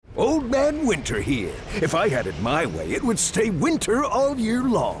Old Man Winter here. If I had it my way, it would stay winter all year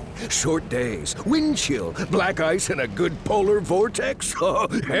long. Short days, wind chill, black ice, and a good polar vortex. Oh,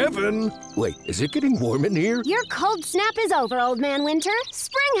 heaven. Wait, is it getting warm in here? Your cold snap is over, Old Man Winter.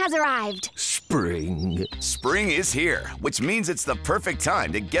 Spring has arrived. Spring. Spring is here, which means it's the perfect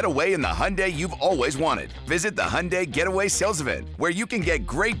time to get away in the Hyundai you've always wanted. Visit the Hyundai Getaway Sales Event, where you can get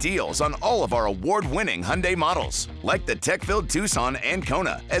great deals on all of our award-winning Hyundai models, like the tech-filled Tucson and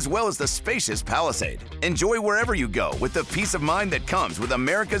Kona, as well as the spacious Palisade. Enjoy wherever you go with the peace of mind that comes with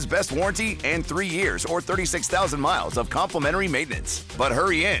America's best warranty and 3 years or 36,000 miles of complimentary maintenance. But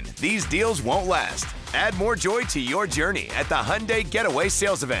hurry in, these deals won't last. Add more joy to your journey at the Hyundai Getaway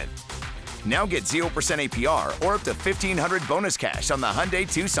Sales Event. Now get 0% APR or up to $1,500 bonus cash on the Hyundai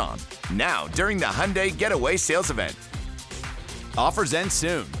Tucson. Now, during the Hyundai Getaway Sales Event. Offers end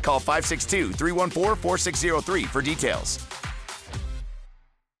soon. Call 562-314-4603 for details.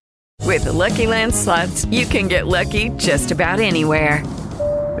 With the Lucky Land Slots, you can get lucky just about anywhere.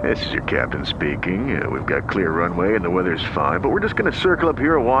 This is your captain speaking. We've got clear runway and the weather's fine, but we're just going to circle up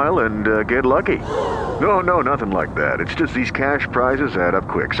here a while and get lucky. No, nothing like that. It's just these cash prizes add up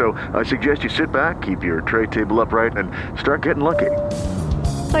quick. So I suggest you sit back, keep your tray table upright, and start getting lucky.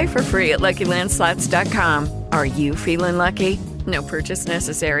 Play for free at LuckyLandSlots.com. Are you feeling lucky? No purchase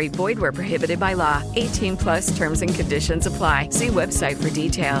necessary. Void where prohibited by law. 18 plus terms and conditions apply. See website for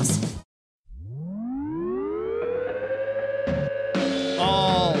details.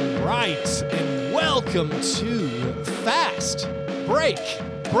 All right, and welcome to Fast Break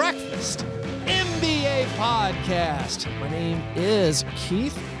Breakfast NBA Podcast. My name is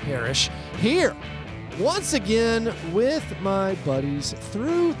Keith Parrish, here once again with my buddies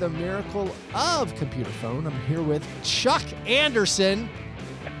through the miracle of computer phone. I'm here with Chuck Anderson.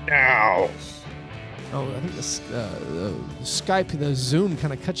 Ow. Oh, I think the Skype, the Zoom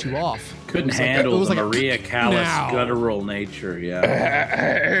kind of cut you off. Couldn't handle the Maria Callas guttural nature,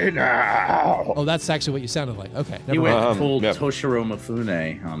 Oh, that's actually what you sounded like. Okay. He went full Toshiro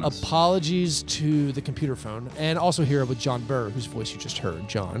Mifune on us. Apologies to the computer phone. And also here with John Burr, whose voice you just heard.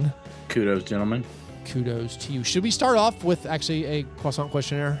 John. Kudos, gentlemen. Kudos to you. Should we start off with actually a croissant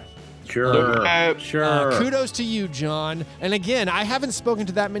questionnaire? Sure. Kudos to you, John. And again, I haven't spoken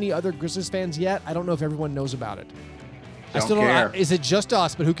to that many other Grizzlies fans yet. I don't know if everyone knows about it. I still don't care. Is it just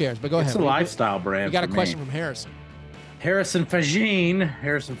us? But who cares? But go ahead. It's a lifestyle brand. We got a question from Harrison. Harrison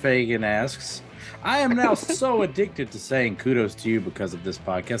Fagan asks, I am now so addicted to saying kudos to you because of this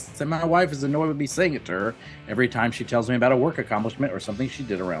podcast that my wife is annoyed with me saying it to her every time she tells me about a work accomplishment or something she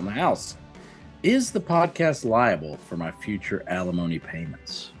did around the house. Is the podcast liable for my future alimony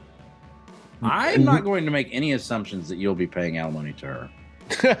payments? I'm not going to make any assumptions that you'll be paying alimony to her.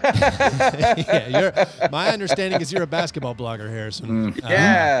 My understanding is you're a basketball blogger, Harrison.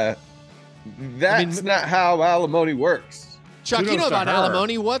 That's not how alimony works. Chuck, you know about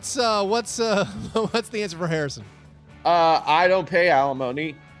alimony. What's the answer for Harrison? I don't pay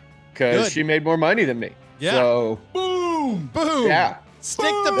alimony because she made more money than me. Yeah. So boom. Yeah. Stick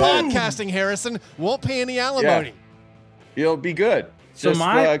to podcasting, Harrison. Won't pay any alimony. Yeah. You'll be good. So Just,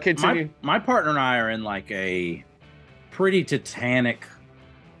 my partner and I are in like a pretty titanic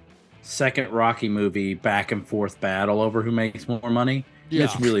second Rocky movie back and forth battle over who makes more money. Yeah.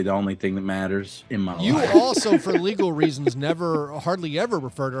 It's really the only thing that matters in my life. You also, for legal reasons, hardly ever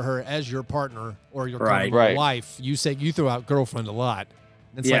refer to her as your partner or your wife. You say you throw out girlfriend a lot.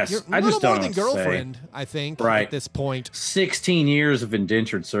 It's yes, like you're a little more than girlfriend, I think, at this point. 16 years of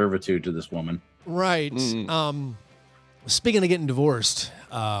indentured servitude to this woman. Right. Speaking of getting divorced,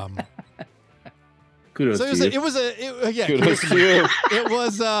 kudos to you. Kudos to you. It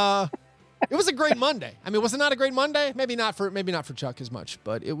was a great Monday. I mean, was it not a great Monday? Maybe not for Chuck as much,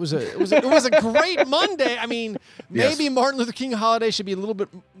 but it was a great Monday. I mean, maybe Martin Luther King holiday should be a little bit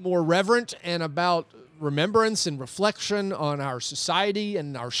more reverent and about remembrance and reflection on our society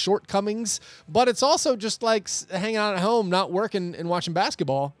and our shortcomings, but it's also just like hanging out at home, not working and watching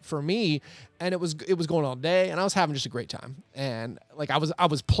basketball for me. And it was going all day, and I was having just a great time. And like I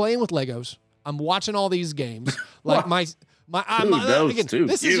was playing with Legos. I'm watching all these games. Like this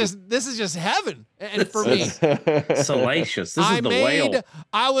is just heaven. And for me, salacious. This is the whale.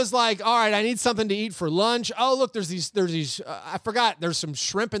 I was like, all right, I need something to eat for lunch. Oh, look, there's these. I forgot. There's some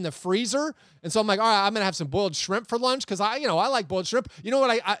shrimp in the freezer, and so I'm like, all right, I'm gonna have some boiled shrimp for lunch because I like boiled shrimp. You know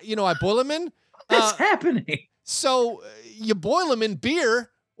what? I boil them in. What's happening? So you boil them in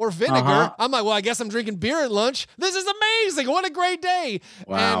beer or vinegar. I'm like, well, I guess I'm drinking beer at lunch. This is amazing. What a great day.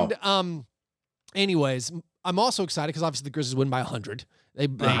 Wow. And anyways, I'm also excited because obviously the Grizzlies win by 100.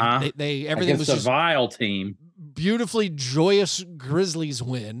 Everything Against was a just vile team. beautifully joyous Grizzlies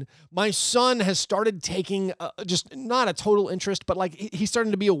win. My son has started taking just not a total interest, but like he's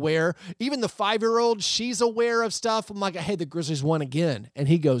starting to be aware. Even the 5-year-old, she's aware of stuff. I'm like, hey, the Grizzlies won again. And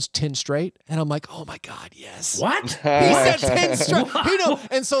he goes 10 straight. And I'm like, oh my God, yes. What? He said 10 straight. You know,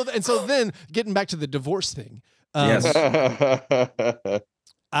 and so then getting back to the divorce thing. Yes.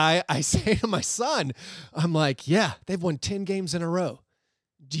 I say to my son, I'm like, yeah, they've won 10 games in a row.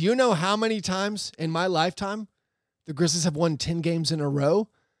 Do you know how many times in my lifetime the Grizzlies have won 10 games in a row?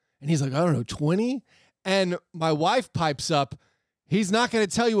 And he's like, I don't know, 20? And my wife pipes up, he's not going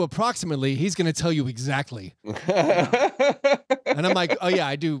to tell you approximately, he's going to tell you exactly. And I'm like, oh yeah,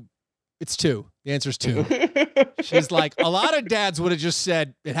 I do. It's 2. The answer's 2. She's like, a lot of dads would have just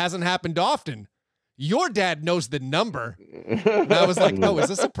said, it hasn't happened often. Your dad knows the number. And I was like, oh, is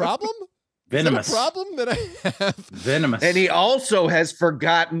this a problem? Venomous. Is that a problem that I have? Venomous. And he also has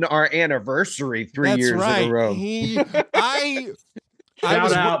forgotten our anniversary 3 years in a row.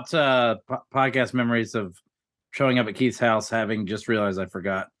 Shout out podcast memories of showing up at Keith's house, having just realized I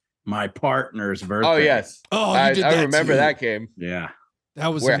forgot my partner's birthday. Oh yes. Oh, I you did that remember too. that game. Yeah.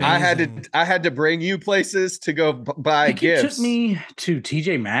 That was where amazing. I had to bring you places to go buy You gifts. took me to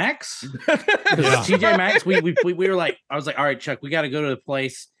TJ Maxx. TJ Maxx, we were like, I was like, all right, Chuck, we got to go to a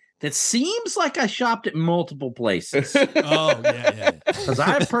place that seems like I shopped at multiple places. Oh, yeah. Because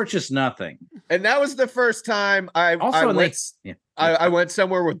I've purchased nothing. And that was the first time I went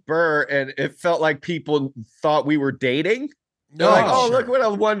somewhere with Burr, and it felt like people thought we were dating. They're like, oh, sure. look what a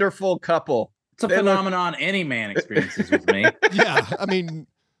wonderful couple. It's a phenomenon any man experiences with me. Yeah, I mean,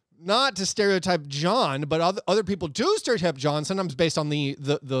 not to stereotype John, but other people do stereotype John. Sometimes based on the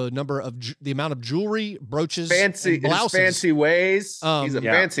number of the amount of jewelry, brooches, fancy and blouses. his fancy ways. He's a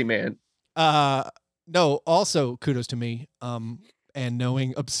Yeah. fancy man. No, also kudos to me. And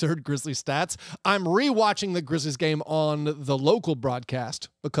knowing absurd Grizzly stats, I'm rewatching the Grizzlies game on the local broadcast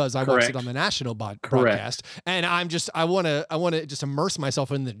because I watched it on the national broadcast, and I want to just immerse myself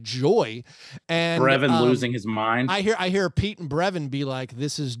in the joy. And Brevin losing his mind. I hear Pete and Brevin be like,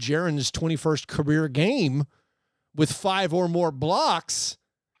 "This is Jaron's 21st career game with 5 or more blocks,"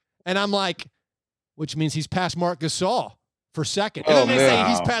 and I'm like, which means he's past Marc Gasol for second. And then they say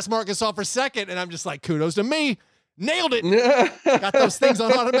he's past Marc Gasol for second, and I'm just like, kudos to me. Nailed it. Got those things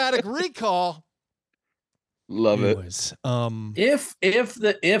on automatic recall. Love it. Anyways,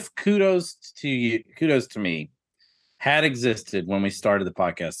 If kudos to me had existed when we started the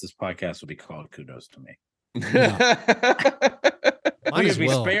podcast, this podcast would be called Kudos to Me. Might as We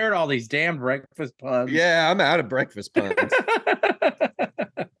well. spared all these damn breakfast puns. Yeah, I'm out of breakfast puns.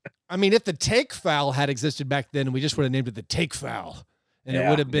 I mean, if the take foul had existed back then, we just would have named it the take foul. And it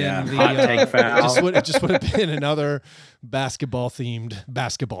would have been the hot take foul. It just would have been another basketball-themed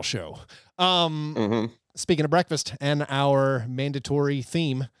basketball show. Speaking of breakfast and our mandatory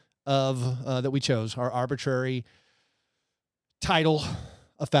theme of that we chose, our arbitrary title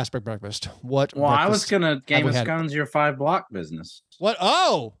of Fast Break Breakfast. What? Well, I was gonna Game of had? Scones your 5 block business. What?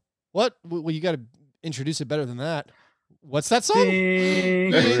 Oh, what? Well, you got to introduce it better than that. What's that song?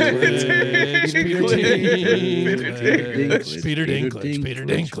 Ding, Peter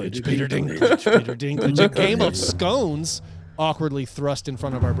Dinklage. A game of scones awkwardly thrust in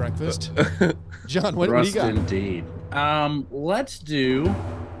front of our breakfast. John, what do you got? Indeed. Let's do.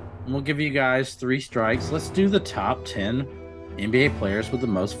 We'll give you guys 3 strikes. Let's do the top 10 NBA players with the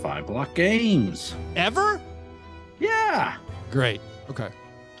most 5 block games. Ever? Yeah. Great. Okay.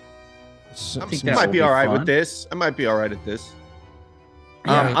 I that might will be be all right fun. with this. I might be all right at this.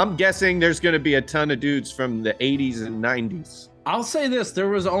 Yeah. I'm guessing there's going to be a ton of dudes from the 80s and 90s. I'll say this: there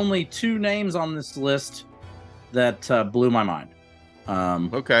was only 2 names on this list that blew my mind.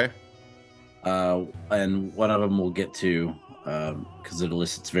 Okay. And one of them we'll get to because it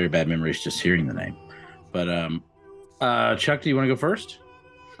elicits very bad memories just hearing the name. But Chuck, do you want to go first?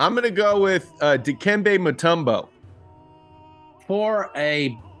 I'm going to go with Dikembe Mutombo.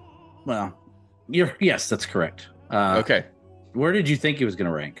 Yes, that's correct. Okay. Where did you think he was going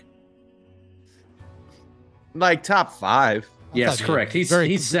to rank? Like top 5. Yes, thought correct. you- He's near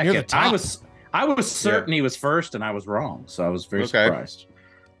the second. top. I was certain he was first, and I was wrong, so I was very Okay. surprised.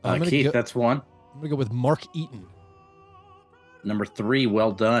 I'm gonna Keith, go- that's 1. I'm going to go with Mark Eaton. Number 3,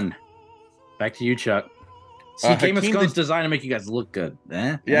 well done. Back to you, Chuck. See, Game of Hakeem Scones the- designed to make you guys look good.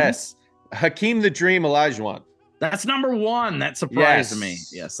 Yes. Hakeem the Dream Olajuwon. That's number 1. That surprised Yes. me.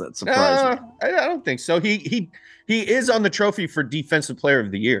 Yes, that surprised me. I don't think so. He is on the trophy for Defensive Player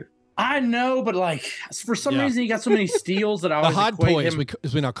of the Year. I know, but like for some reason he got so many steals that I The always Hod equate Poi, him.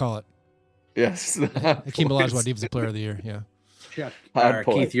 as we now call it. Yes. Hakeem Olajuwon, Defensive Player of the Year. Yeah. Chuck. Hod All right,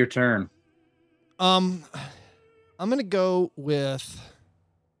 Poi. Keith, your turn. I'm going to go with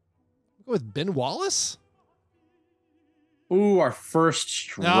Ben Wallace. Ooh, our first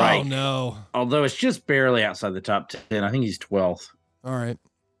strike. Oh, no. Although it's just barely outside the top 10. I think he's 12th. All right.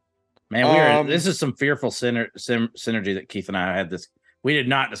 Man, this is some fearful synergy that Keith and I had this. We did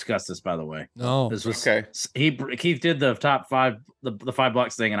not discuss this, by the way. No. This was okay. Keith did the top 5, the 5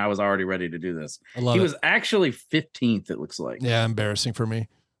 blocks thing, and I was already ready to do this. I love he it. was actually 15th, it looks like. Yeah, embarrassing for me.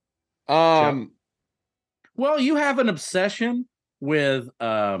 Well, you have an obsession with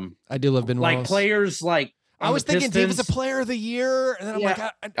I do love Ben Wallace. Like players like I was thinking Defensive Player of the Year, and then I'm like,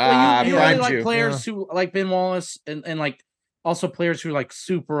 you really like players who like Ben Wallace, and like also players who are like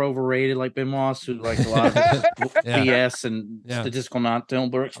super overrated, like Ben Wallace, who like a lot of BS and statistical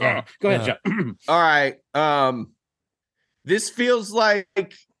non-Tilburg. Go ahead, John. All right. This feels like a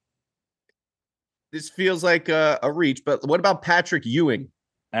reach, but what about Patrick Ewing?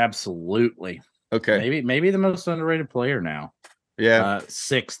 Absolutely. Okay. Maybe the most underrated player now. Yeah.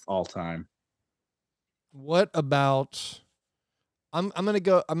 6th all time. What about? I'll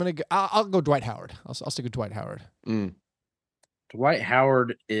go Dwight Howard. I'll stick with Dwight Howard. Dwight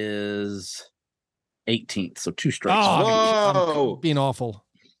Howard is 18th, so 2 strikes. Oh, I'm being awful.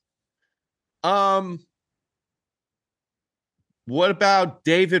 What about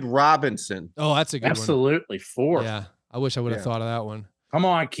David Robinson? Oh, that's a good one. Absolutely 4. Yeah, I wish I would have thought of that one. Come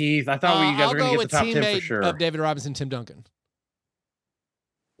on, Keith. I thought you guys were going to get the top 10 for sure. Of David Robinson, Tim Duncan.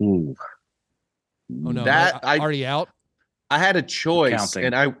 Ooh. Oh no, already out. I had a choice,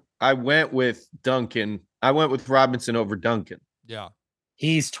 and I went with Duncan. I went with Robinson over Duncan. Yeah,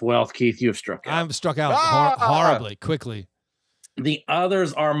 he's 12th. Keith, you have struck out. I'm struck out horribly, quickly. The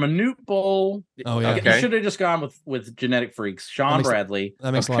others are Manute Bol. Oh yeah, you should have just gone with genetic freaks. Sean Bradley.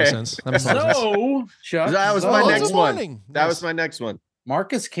 That makes a lot of sense. That was my next one. That was my next one.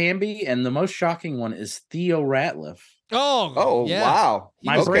 Marcus Camby, and the most shocking one is Theo Ratliff. Oh, yeah. Wow.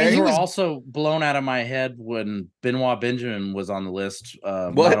 My brains were also blown out of my head when Benoit Benjamin was on the list.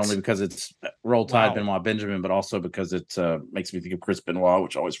 Not only because it's Roll Tide Benoit Benjamin, but also because it makes me think of Chris Benoit,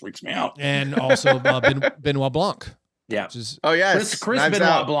 which always freaks me out. And also Benoit Blanc. Yeah. Chris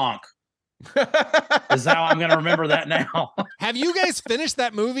Benoit Blanc. Is how I'm going to remember that now. Have you guys finished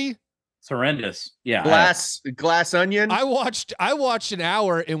that movie? It's horrendous. Yeah. Glass Onion. I watched an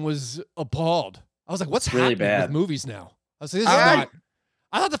hour and was appalled. I was like, what's really happening bad with movies now? I was like, this is not.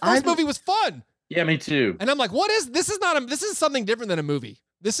 I thought the first movie was fun. Yeah, me too. And I'm like, this is something different than a movie.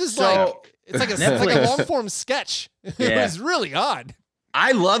 This is it's like a long form sketch. It was really odd.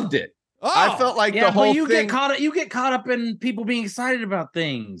 I loved it. I felt like the whole thing. You get caught up in people being excited about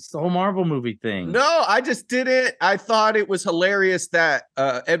things. The whole Marvel movie thing. No, I just didn't. I thought it was hilarious that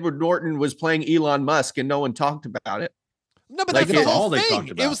Edward Norton was playing Elon Musk and no one talked about it. No, but that's the whole thing.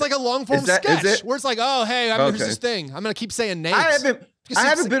 It was like a long form sketch where it's like, oh, hey, here's this thing. I'm gonna keep saying names. I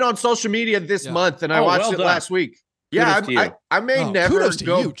haven't been on social media this month, and I watched it last week. Yeah, I may never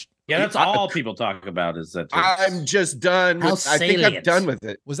go. You. Yeah, that's all people talk about is that. I'm just done. I think I'm done with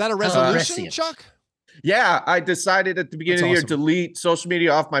it. Was that a resolution, Chuck? Yeah, I decided at the beginning of the year delete social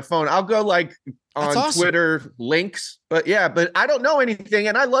media off my phone. I'll go on Twitter links, but I don't know anything,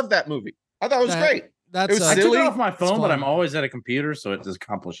 and I love that movie. I thought it was great. I took it off my phone, but I'm always at a computer, so it just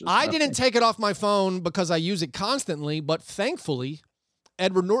accomplishes. I didn't take it off my phone because I use it constantly, but thankfully,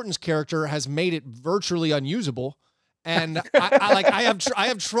 Edward Norton's character has made it virtually unusable. And I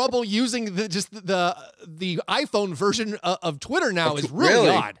have trouble using the iPhone version of Twitter now. Is really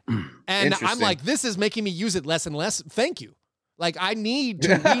odd, and I'm like, this is making me use it less and less. Thank you. Like, I need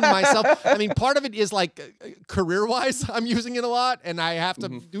to wean myself. I mean, part of it is like career-wise, I'm using it a lot, and I have to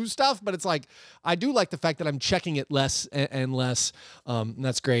do stuff. But it's like I do like the fact that I'm checking it less and less. And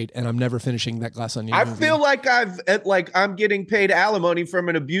that's great. And I'm never finishing that Glass Onion. I feel like I'm getting paid alimony from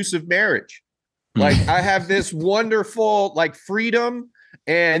an abusive marriage. Like, I have this wonderful freedom,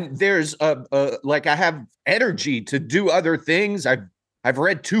 and there's I have energy to do other things. I've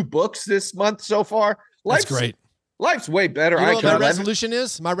read 2 books this month so far. That's great. Life's way better. You know what my resolution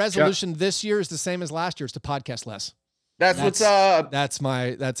is? My resolution this year is the same as last year. It's to podcast less. That's what's up. That's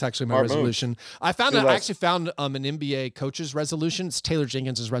actually my resolution. I actually found an NBA coach's resolution. It's Taylor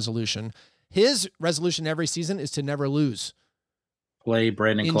Jenkins' resolution. His resolution every season is to never lose. Play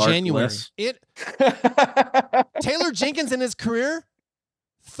Brandon in Clark January. less. Taylor Jenkins in his career,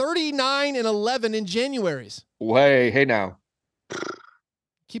 39-11 in Januaries. Hey now.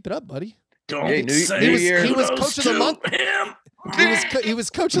 Keep it up, buddy. Don't say he was coach of the month. He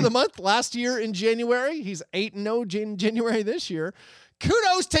was coach of the month last year in January. He's 8-0 in January this year.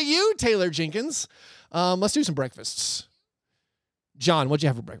 Kudos to you, Taylor Jenkins. Let's do some breakfasts. John, what'd you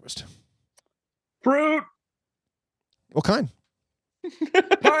have for breakfast? Fruit. What kind?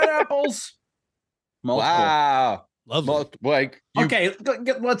 Pineapples. Multiple. Wow. Lovely. Okay,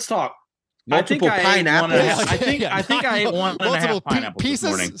 let's talk. Multiple pineapples. I think I ate one and a half pineapples pieces, this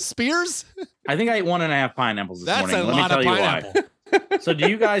morning. Spears. I think I ate 1.5 pineapples this morning. That's a Let me lot tell of you pineapple. why. So, do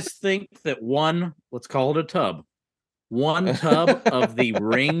you guys think that let's call it a tub, one tub of the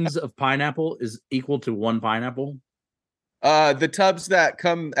rings of pineapple is equal to one pineapple? The tubs that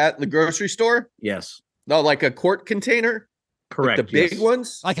come at the grocery store? Yes. No, like a quart container? Correct. Like the big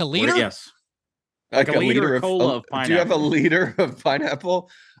ones? Like a liter? Yes. Like a liter of cola of pineapple. Do you have a liter of pineapple?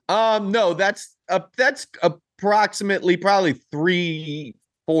 No, that's approximately probably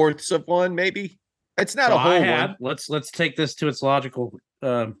 3/4 of one, maybe. It's not a whole one. Let's take this to its logical.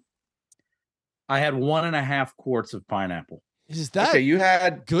 I had 1.5 quarts of pineapple. Is that okay? You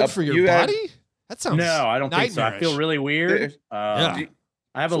had good for your body? That sounds no, I don't think so. I feel really weird. Yeah.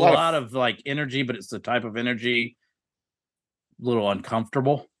 I have a lot of like energy, but it's the type of energy a little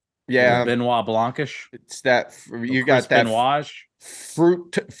uncomfortable. Yeah, Benoit Blancish. It's that you got that Benoit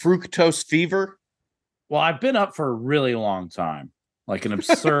fructose fever. Well, I've been up for a really long time, like an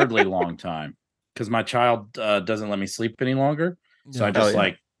absurdly long time, because my child doesn't let me sleep any longer. So I just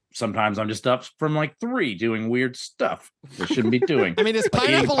sometimes I'm just up from like 3 doing weird stuff I shouldn't be doing. I mean, is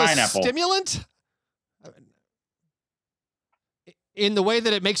pineapple a stimulant? In the way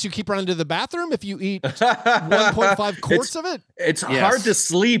that it makes you keep running to the bathroom if you eat 1.5 quarts of it? It's hard to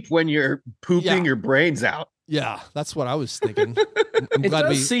sleep when you're pooping your brains out. Yeah, that's what I was thinking. It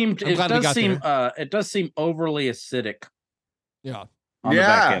does seem overly acidic. Yeah. On the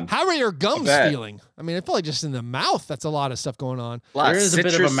back end. How are your gums feeling? I mean, I feel like just in the mouth, that's a lot of stuff going on. There is a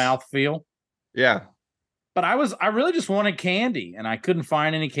bit of a mouth feel. Yeah. But I really just wanted candy and I couldn't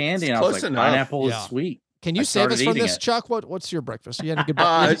find any candy. And I was like, pineapple is sweet. Can you save us from this, Chuck? What's your breakfast? You had a good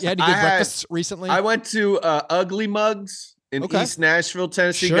breakfast recently? I went to Ugly Mugs in East Nashville,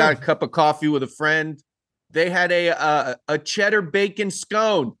 Tennessee. Got a cup of coffee with a friend. They had a cheddar bacon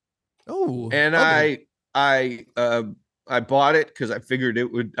scone. Oh, and I bought it because I figured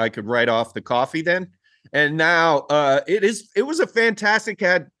I could write off the coffee then. And now it was a fantastic,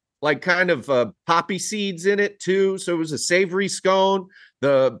 had like kind of poppy seeds in it too. So it was a savory scone.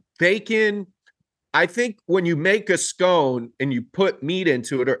 The bacon, I think when you make a scone and you put meat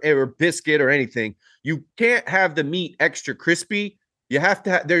into it or biscuit or anything, you can't have the meat extra crispy. You have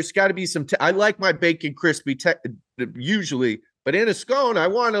to there's got to be some I like my bacon crispy usually, but in a scone I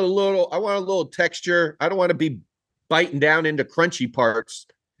want a little texture. I don't want to be biting down into crunchy parts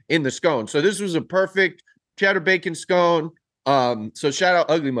in the scone. So this was a perfect cheddar bacon scone. So shout out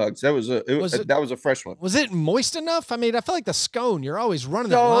Ugly Mugs. That was a fresh one. Was it moist enough? I mean, I feel like the scone, you're always running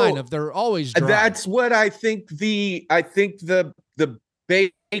that line of they're always dry. That's what I think the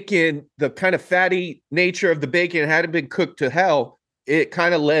bacon, the kind of fatty nature of the bacon hadn't been cooked to hell. It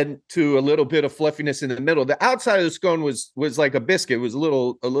kind of led to a little bit of fluffiness in the middle. The outside of the scone was like a biscuit. It was a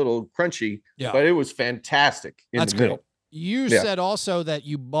little crunchy, but it was fantastic in the middle. You said also that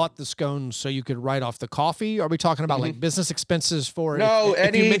you bought the scones so you could write off the coffee. Are we talking about like business expenses for it? No,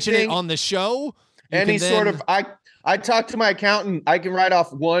 if you mention it on the show? I talked to my accountant. I can write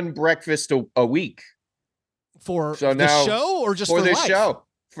off one breakfast a week. For the show or just for this life? show?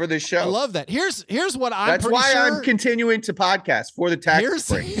 For the show. I love that. Here's what I'm That's pretty why sure. I'm continuing to podcast for the tax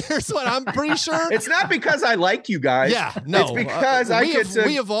break. Here's what I'm pretty sure. It's not because I like you guys. Yeah, no. It's because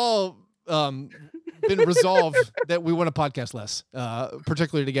we have all been resolved that we want to podcast less,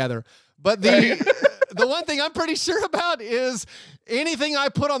 particularly together. But the one thing I'm pretty sure about is anything I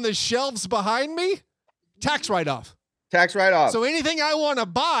put on the shelves behind me, tax write-off. Tax write-off. So anything I want to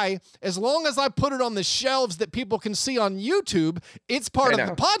buy, as long as I put it on the shelves that people can see on YouTube, it's part of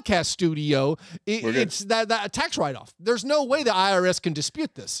the podcast studio. It's that tax write-off. There's no way the IRS can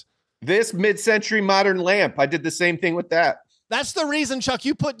dispute this. This mid-century modern lamp, I did the same thing with that. That's the reason, Chuck,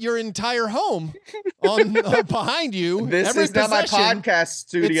 you put your entire home on behind you. This is not my podcast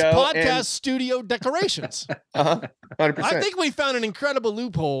studio. It's podcast studio decorations. 100%. I think we found an incredible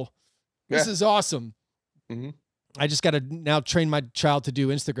loophole. This is awesome. Mm-hmm. I just got to now train my child to do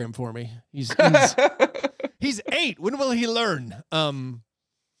Instagram for me. He's 8. When will he learn?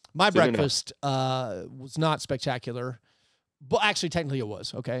 My breakfast was not spectacular. But actually, technically it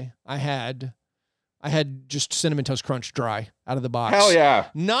was. Okay. I had just Cinnamon Toast Crunch dry out of the box. Hell yeah.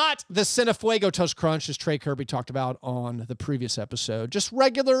 Not the Cinefuego Toast Crunch, as Trey Kirby talked about on the previous episode. Just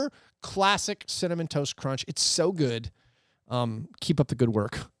regular, classic Cinnamon Toast Crunch. It's so good. Keep up the good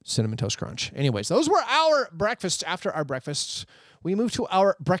work, Cinnamon Toast Crunch. Anyways, those were our breakfasts. After our breakfasts, we move to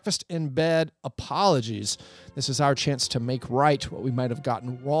our breakfast in bed apologies. This is our chance to make right what we might have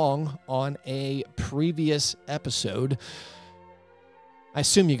gotten wrong on a previous episode. I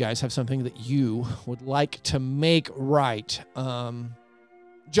assume you guys have something that you would like to make right. John,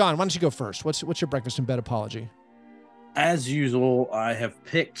 why don't you go first? What's your breakfast in bed apology? As usual, I have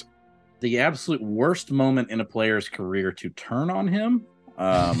picked the absolute worst moment in a player's career to turn on him.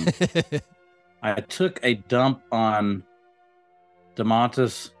 I took a dump on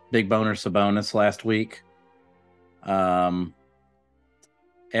Domantas Big Boner Sabonis last week. And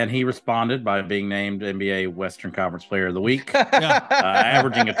he responded by being named NBA Western Conference Player of the Week,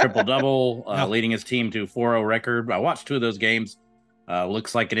 averaging a triple-double, leading his team to 4-0 record. I watched 2 of those games.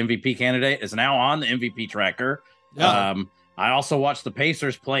 Looks like an MVP candidate, is now on the MVP tracker. Yeah. I also watched the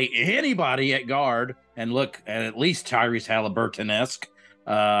Pacers play anybody at guard and look at least Tyrese Halliburton-esque.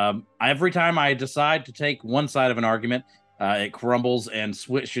 Every time I decide to take one side of an argument, it crumbles and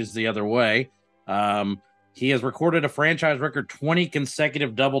switches the other way. He has recorded a franchise record 20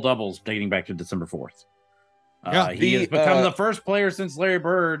 consecutive double-doubles dating back to December 4th. He has become the first player since Larry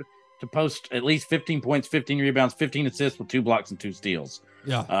Bird to post at least 15 points, 15 rebounds, 15 assists with 2 blocks and 2 steals.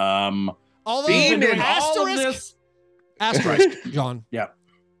 Yeah. Asterisk, John. Yeah.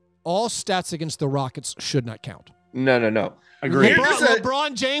 All stats against the Rockets should not count. No. Agreed.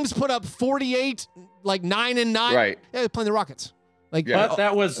 LeBron James put up 48, 9 and 9. Right. Yeah, playing the Rockets. But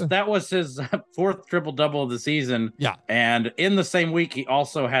that was his 4th triple-double of the season. Yeah. And in the same week, he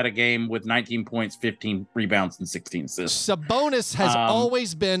also had a game with 19 points, 15 rebounds, and 16 assists. Sabonis has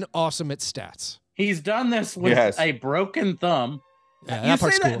always been awesome at stats. He's done this with a broken thumb. Yeah, you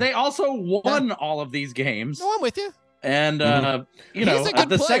say that they also won all of these games. No, I'm with you. And he's a good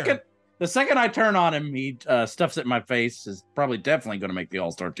player. The second I turn on him, he stuffs it in my face. Is probably definitely going to make the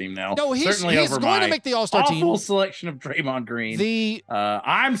All-Star team now. No, he's certainly over going to make the All-Star team. Awful selection of Draymond Green.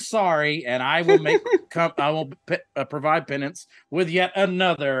 I'm sorry, and I will provide penance with yet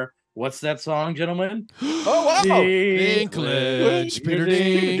another. What's that song, gentlemen? Oh wow! Dinklage, Peter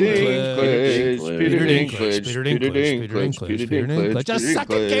Dinklage. A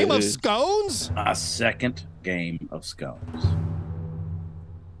second game of scones. A second game of scones.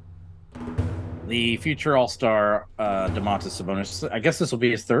 The future All-Star, Domantas Sabonis, I guess this will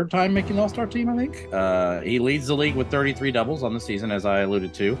be his 3rd time making the All-Star team, I think. He leads the league with 33 doubles on the season, as I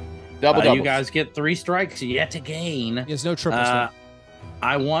alluded to. Double-doubles. You guys get 3 strikes yet again. There's no triples.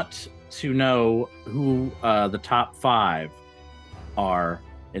 I want to know who the top 5 are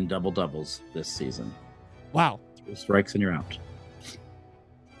in double-doubles this season. Wow. 3 strikes and you're out.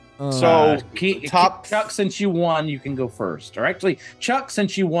 Chuck, since you won, you can go first. Or actually, Chuck,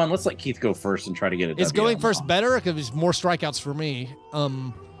 since you won, let's let Keith go first and try to get it. Is going first better? Because there's more strikeouts for me.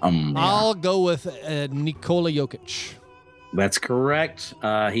 I'll go with Nikola Jokic. That's correct.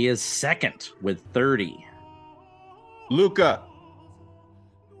 He is 2nd with 30. Luka.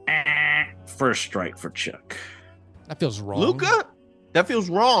 First strike for Chuck. That feels wrong. Luka? That feels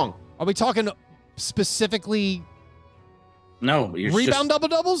wrong. Are we talking specifically? No, rebound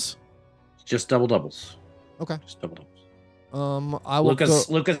double-doubles? Just double-doubles. Okay. Just double-doubles. I will Lucas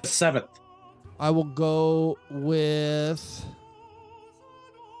 7th. I will go with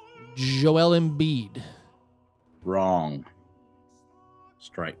Joel Embiid. Wrong.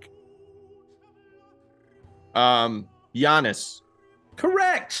 Strike. Giannis.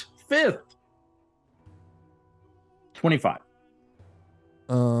 Correct. 5th. 25.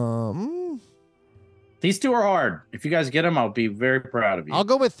 These 2 are hard. If you guys get them, I'll be very proud of you. I'll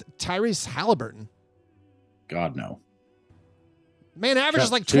go with Tyrese Halliburton. God, no. Man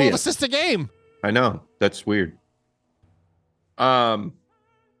averages 12 assists a game. I know. That's weird.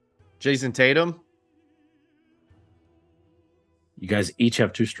 Jason Tatum. You guys each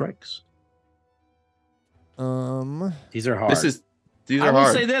have 2 strikes. These are hard. These are hard. I will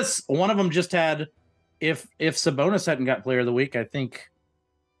hard. say this. One of them just had, if Sabonis hadn't got Player of the Week, I think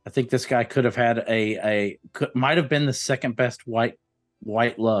this guy could have had might have been the 2nd best white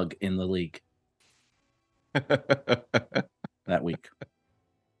lug in the league that week.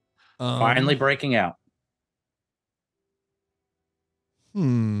 Finally breaking out.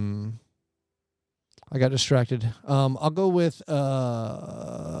 I got distracted. I'll go with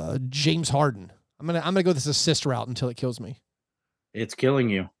James Harden. I'm gonna go this assist route until it kills me. It's killing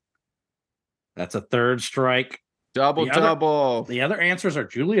you. That's a 3rd strike. Double. The other answers are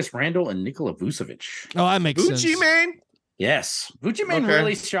Julius Randle and Nikola Vucevic. Oh, that makes sense. Gucci Man? Yes. Gucci Man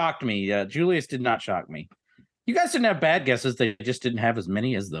really shocked me. Julius did not shock me. You guys didn't have bad guesses. They just didn't have as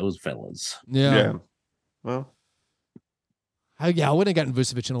many as those fellas. Yeah. Well, Yeah, I wouldn't have gotten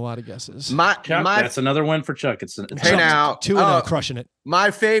Vucevic in a lot of guesses. Chuck, that's another win for Chuck. It's hey now 2-0, crushing it.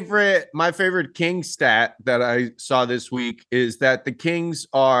 My favorite King stat that I saw this week is that the Kings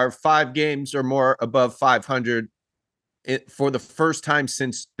are 5 games or more above 500 for the first time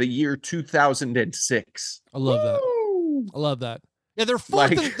since the year 2006. I love that. I love that. Yeah, they're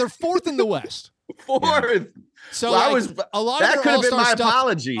fourth in the West. Fourth. Yeah. So a lot of their All-Star stuff.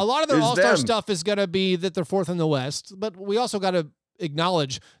 Apology. A lot of their All-Star stuff is going to be that they're fourth in the West, but we also got to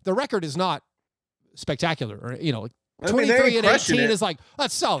acknowledge the record is not spectacular. Or 23 and 18 is like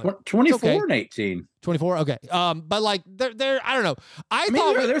that's solid. 24 and 18. 24, okay. But like they're I don't know. I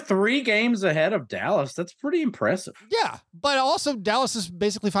thought they're 3 games ahead of Dallas. That's pretty impressive. Yeah, but also Dallas is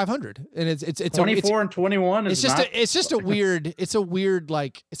basically 500, and it's 24 and 21. It's just a weird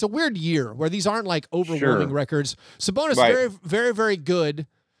year where these aren't like overwhelming records. Sabonis very very very good,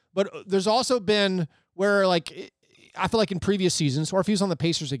 but there's also been where like. I feel like in previous seasons, or if he was on the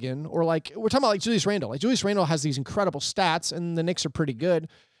Pacers again, or like we're talking about like Julius Randle. Like Julius Randle has these incredible stats, and the Knicks are pretty good.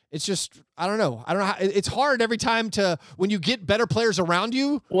 It's just I don't know how it's hard every time to when you get better players around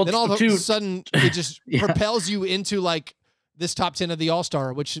you. Well, then all of a sudden it just propels you into like this top 10 of the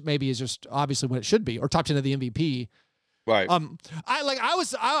All-Star, which maybe is just obviously what it should be, or top 10 of the MVP. Right.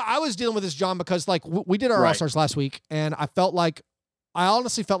 I was dealing with this, John, because like we did our All-Stars last week, and I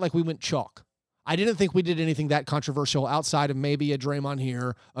honestly felt like we went chalk. I didn't think we did anything that controversial outside of maybe a Draymond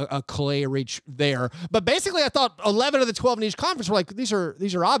here, a Clay reach there. But basically, I thought 11 of the 12 in each conference were like, these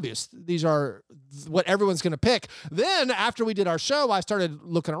are obvious. These are what everyone's going to pick. Then after we did our show, I started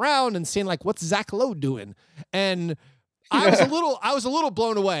looking around and seeing like, what's Zach Lowe doing? And I was a little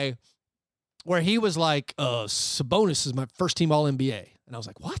blown away where he was like, Sabonis is my first team All-NBA. And I was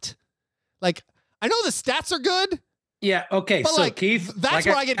like, what? Like, I know the stats are good. Yeah. Okay. But so like, Keith, that's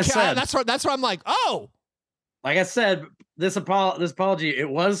where I get. That's where I'm like, oh. Like I said, this apology. It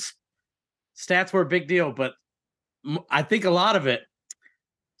was stats were a big deal, but I think a lot of it.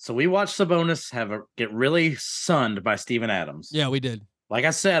 So we watched Sabonis get really sunned by Steven Adams. Yeah, we did. Like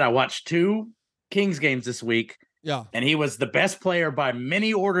I said, I watched 2 Kings games this week. Yeah, and he was the best player by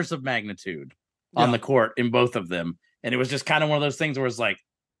many orders of magnitude on the court in both of them. And it was just kind of one of those things where it's like,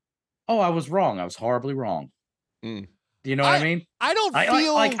 oh, I was wrong. I was horribly wrong. Do you know what I mean? I don't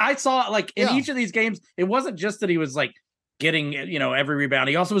feel like I saw like in each of these games, it wasn't just that he was like getting, every rebound.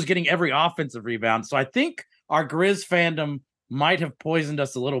 He also was getting every offensive rebound. So I think our Grizz fandom might have poisoned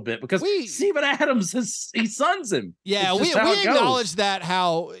us a little bit because Steven Adams he suns him. Yeah, we acknowledge that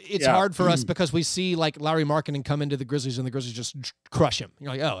how it's hard for us because we see like Lauri Markkanen come into the Grizzlies and the Grizzlies just crush him. You're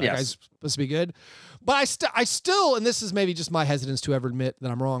like, oh, that guy's supposed to be good. But I still, and this is maybe just my hesitance to ever admit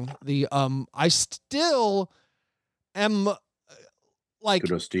that I'm wrong. I still am like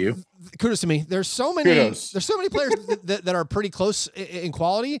kudos to you. Kudos to me. There's so many players that are pretty close in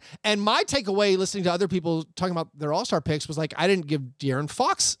quality. And my takeaway listening to other people talking about their All-Star picks was like, I didn't give De'Aaron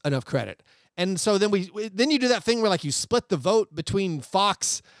Fox enough credit. And so then you do that thing where like you split the vote between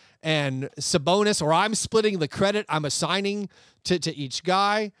Fox and Sabonis, or I'm splitting the credit I'm assigning to each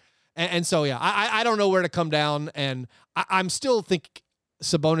guy. And so, yeah, I don't know where to come down. And I'm still think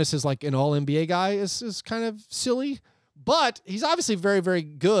Sabonis is like an all-NBA guy is kind of silly, but he's obviously very, very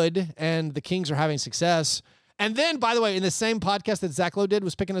good, and the Kings are having success. And then, by the way, in the same podcast that Zach Lowe did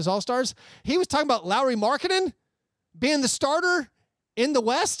was picking his All-Stars, he was talking about Lauri Markkanen being the starter in the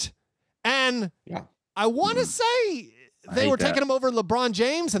West, and I want to say they were taking him over LeBron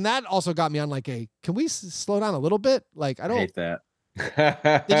James, and that also got me on like can we slow down a little bit? Like, I don't hate that.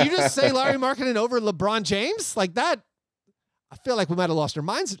 Did you just say Lauri Markkanen over LeBron James? Like that? I feel like we might have lost our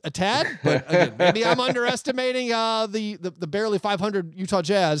minds a tad, but again, maybe I'm underestimating the barely 500 Utah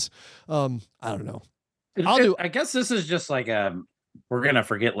Jazz. I don't know. I guess this is just like we're gonna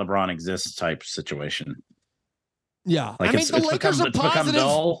forget LeBron exists type situation. Yeah, like the Lakers are positive.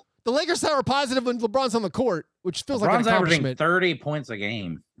 The Lakers are positive when LeBron's on the court, which feels like an accomplishment. Averaging 30 points a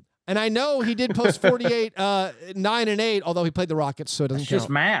game. And I know he did post 48, 9 and 8, although he played the Rockets, so it doesn't count. Just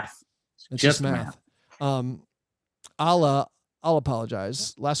math. It's just math. I'll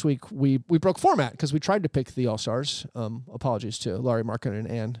apologize. Last week we broke format because we tried to pick the All-Stars. Apologies to Lauri Markkanen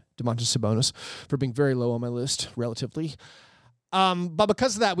and Domantas Sabonis for being very low on my list relatively. But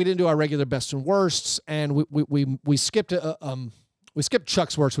because of that, we didn't do our regular best and worsts, and we skipped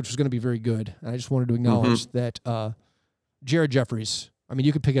Chuck's worst, which was going to be very good. And I just wanted to acknowledge that Jared Jeffries. I mean,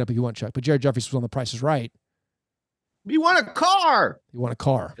 you can pick it up if you want, Chuck, but Jared Jeffries was on The Price is Right. You want a car.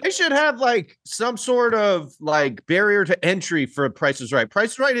 They should have like some sort of like barrier to entry for Price is Right.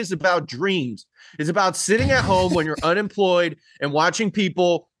 Price is Right is about dreams. It's about sitting at home when you're unemployed and watching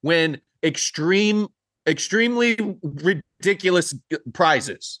people win extremely ridiculous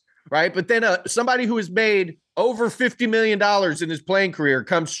prizes, right? But then somebody who has made over $50 million in his playing career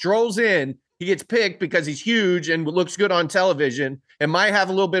strolls in. He gets picked because he's huge and looks good on television and might have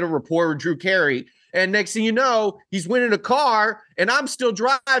a little bit of rapport with Drew Carey. And next thing you know, he's winning a car, and I'm still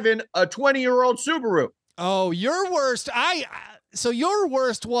driving a 20-year-old Subaru. Oh, your worst. So your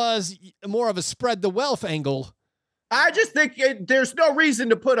worst was more of a spread the wealth angle. I just think there's no reason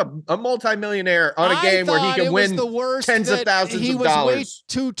to put a multimillionaire on a game where he can win tens of thousands of dollars. He was way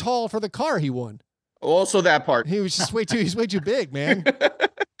too tall for the car he won. Also that part. He was just he's way too big, man.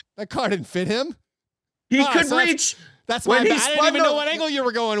 That car didn't fit him. He could reach. That's my bad. I didn't even know what angle you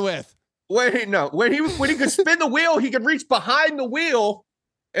were going with. When he could spin the wheel, he could reach behind the wheel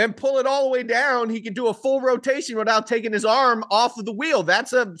and pull it all the way down. He could do a full rotation without taking his arm off of the wheel.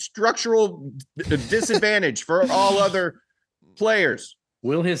 That's a structural disadvantage for all other players.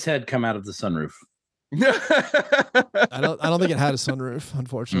 Will his head come out of the sunroof? I don't think it had a sunroof,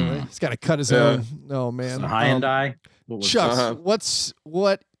 unfortunately. He's got to cut his own. Oh man. So high and die. Chuck,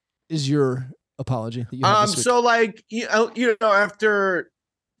 what is your apology that you have this week? So like you know, after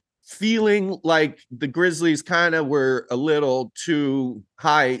feeling like the Grizzlies kind of were a little too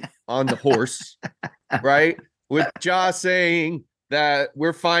high on the horse, right? With Josh saying that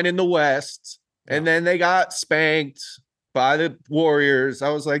we're fine in the West, and then they got spanked by the Warriors. I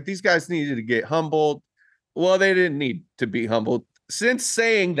was like, these guys needed to get humbled. Well, they didn't need to be humbled. Since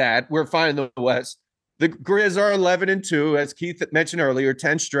saying that we're fine in the West, the Grizz are 11-2, as Keith mentioned earlier,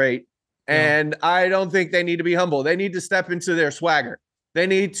 10 straight. And I don't think they need to be humble. They need to step into their swagger. They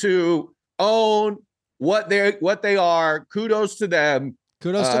need to own what they are. Kudos to them.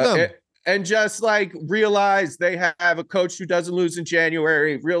 Kudos to them. And just like realize they have a coach who doesn't lose in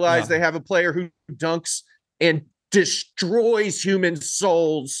January. Realize they have a player who dunks and destroys human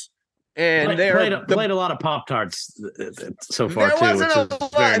souls. And played a lot of Pop-Tarts so far too, which is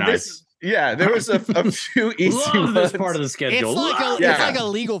very nice. There was a few easy ones. This part of the schedule. It's like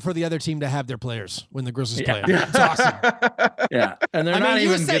illegal for the other team to have their players when the Grizzlies play. It's awesome. Yeah, and they're not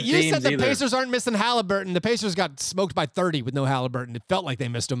even good teams either. You said the Pacers aren't missing Halliburton. The Pacers got smoked by 30 with no Halliburton. It felt like they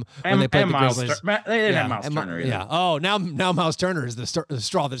missed him when they played the Grizzlies. They didn't have Miles Turner either. Yeah. Oh, now Miles Turner is the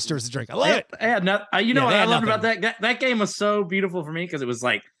straw that stirs the drink. I love it. You know what I loved about that game was so beautiful for me because it was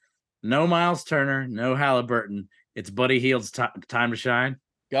like no Miles Turner, no Halliburton. It's Buddy Hield's time to shine.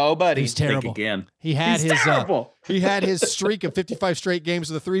 Go, buddy. He's terrible. Again. He had his streak of 55 straight games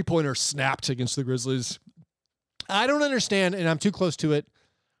with a three-pointer snapped against the Grizzlies. I don't understand, and I'm too close to it.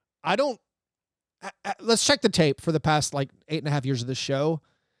 Let's check the tape for the past 8.5 years of this show.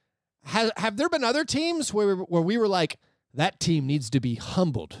 Have there been other teams where we were like, that team needs to be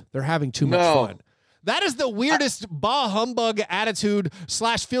humbled? They're having too much fun. That is the weirdest bah humbug attitude /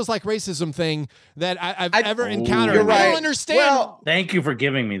 feels like racism thing that I've ever encountered. You're right. I don't understand. Well, thank you for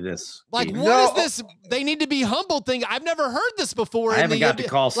giving me this. What is this? They need to be humbled thing. I've never heard this before. I haven't got to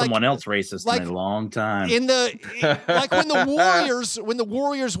call someone else racist in a long time. When the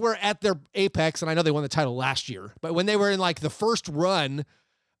Warriors were at their apex, and I know they won the title last year, but when they were in the first run,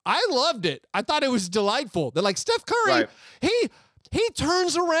 I loved it. I thought it was delightful. They're like, Steph Curry, He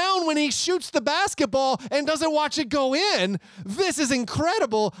turns around when he shoots the basketball and doesn't watch it go in. This is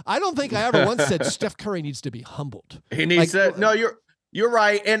incredible. I don't think I ever once said Steph Curry needs to be humbled. He needs to. No, you're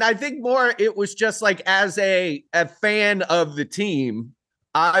right. And I think more it was just as a fan of the team,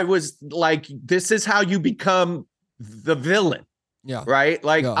 I was like, this is how you become the villain. Yeah. Right?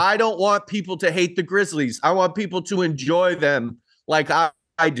 I don't want people to hate the Grizzlies. I want people to enjoy them like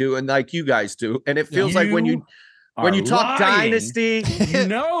I do and like you guys do. And it feels like when you talk dynasty, you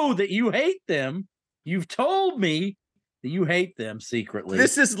know that you hate them. You've told me that you hate them secretly.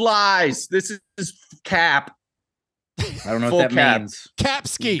 This is lies. This is cap. I don't know what that means.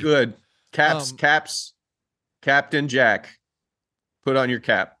 Capski. Good. Caps. Captain Jack. Put on your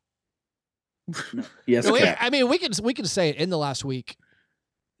cap. Yes. I mean, we can say it in the last week.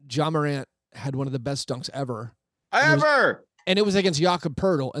 Ja Morant had one of the best dunks ever. And it was against Jakob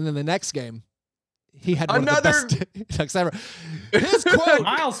Poeltl. And then the next game, he had one of the best dunks ever. His quote: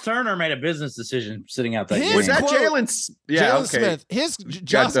 Miles Turner made a business decision sitting out that game. Was that Jalen? Jalen Smith. His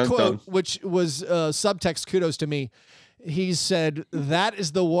just quote, which was subtext kudos to me. He said, "That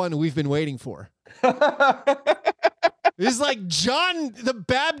is the one we've been waiting for." He's like John the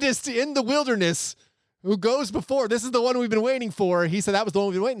Baptist in the wilderness who goes before. This is the one we've been waiting for. He said that was the one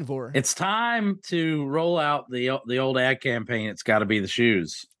we've been waiting for. It's time to roll out the old ad campaign. It's got to be the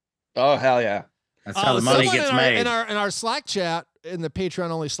shoes. Oh, hell yeah. That's how the money gets made. In our Slack chat, in the Patreon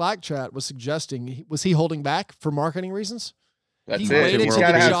only Slack chat, was suggesting, was he holding back for marketing reasons? That's he it. waited He's till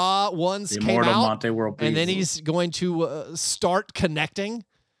gotta the have- jaw once The came immortal out, Monte World Peace. and then he's going to start connecting.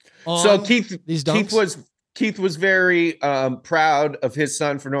 So on Keith these dunks. Keith was very proud of his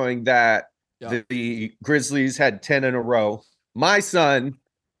son for knowing that Yeah. the Grizzlies had 10 in a row. My son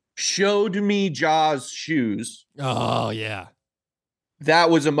showed me Ja's shoes. Oh yeah. That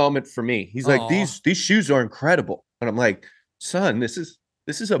was a moment for me. He's like, Aw. these shoes are incredible. And I'm like, son, this is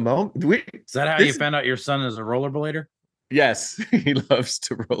a moment. Is that how you found out your son is a rollerblader? Yes, he loves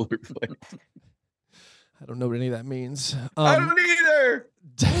to rollerblade. I don't know what any of that means. I don't either.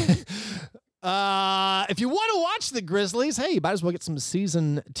 If you want to watch the Grizzlies, hey, you might as well get some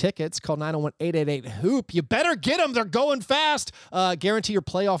season tickets. Call 901-888-HOOP. You better get them. They're going fast. Guarantee your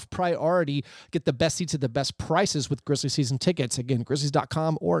playoff priority. Get the best seats at the best prices with Grizzly season tickets. Again,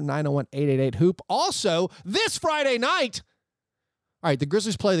 Grizzlies.com or 901-888-HOOP. Also, this Friday night, all right, the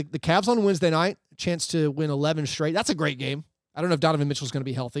Grizzlies play the Cavs on Wednesday night. Chance to win 11 straight. That's a great game. I don't know if Donovan Mitchell's going to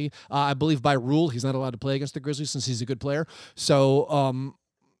be healthy. I believe by rule he's not allowed to play against the Grizzlies since he's a good player. So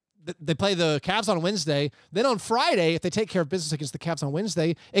they play the Cavs on Wednesday. Then on Friday, if they take care of business against the Cavs on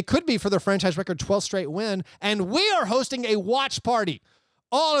Wednesday, it could be for their franchise record 12th straight win. And we are hosting a watch party.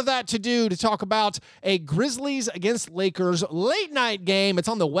 All of that to talk about a Grizzlies against Lakers late night game. It's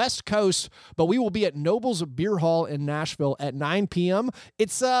on the West Coast, but we will be at Noble's Beer Hall in Nashville at 9 p.m.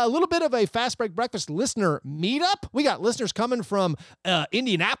 It's a little bit of a Fast Break Breakfast listener meetup. We got listeners coming from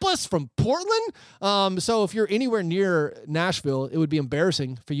Indianapolis, from Portland. So if you're anywhere near Nashville, it would be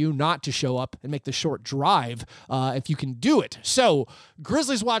embarrassing for you not to show up and make the short drive if you can do it. So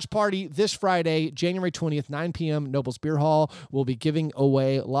Grizzlies watch party this Friday, January 20th, 9 p.m., Noble's Beer Hall. We'll be giving away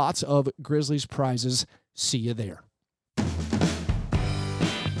lots of Grizzlies prizes. See you there.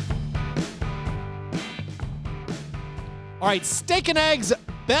 All right, steak and eggs,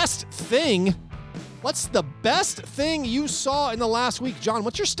 best thing. What's the best thing you saw in the last week? John,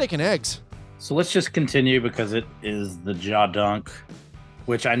 what's your steak and eggs? So let's just continue because it is the jaw dunk,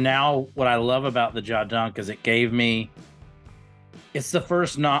 which what I love about the jaw dunk is it gave me, it's the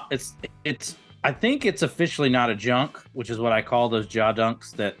first I think it's officially not a junk, which is what I call those jaw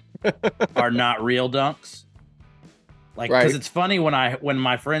dunks that are not real dunks. Like, because it's funny when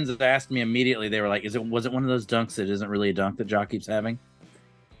my friends asked me immediately, they were like, was it one of those dunks that isn't really a dunk that Ja keeps having?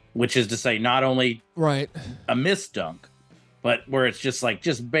 Which is to say, not only a missed dunk, but where it's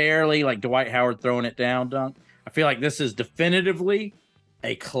just barely like Dwight Howard throwing it down dunk. I feel like this is definitively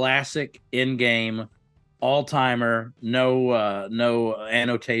a classic in-game all-timer, no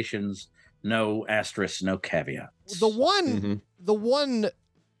annotations, no asterisks, no caveats. The one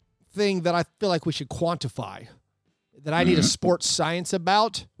thing that I feel like we should quantify, that I need a sports science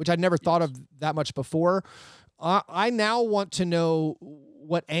about, which I'd never thought of that much before. I now want to know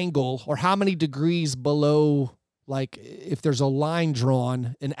what angle or how many degrees below, like if there's a line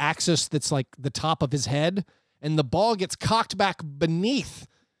drawn, an axis that's like the top of his head, and the ball gets cocked back beneath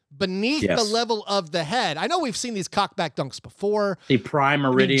the level of the head. I know we've seen these cockback dunks before. The prime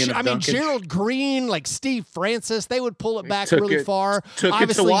meridian of dunkage. Gerald Green, like Steve Francis, they would pull it back really far. Took it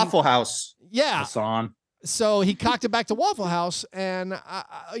to Waffle House. Yeah. Hassan. So he cocked it back to Waffle House, and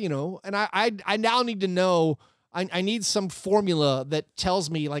I now need to know. I need some formula that tells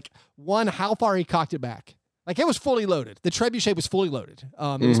me, like, one, how far he cocked it back. Like, it was fully loaded. The trebuchet was fully loaded.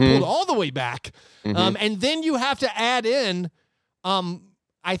 It was pulled all the way back, and then you have to add in,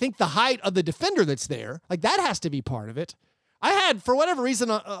 I think, the height of the defender that's there. Like, that has to be part of it. I had, for whatever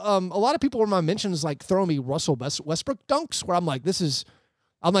reason, a lot of people in my mentions like throwing me Russell Westbrook dunks, where I'm like, this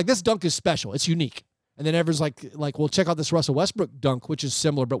dunk is special. It's unique. And then everyone's like, well, check out this Russell Westbrook dunk, which is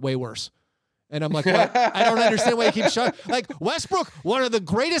similar but way worse. And I'm like, what? I don't understand why you keep showing. Like, Westbrook, one of the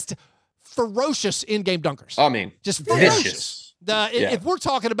greatest ferocious in-game dunkers. I mean, just ferocious. vicious. If we're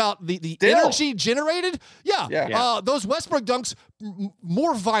talking about the energy generated, those Westbrook dunks,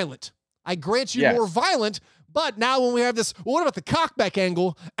 more violent. I grant you more violent. But now when we have this, what about the cockback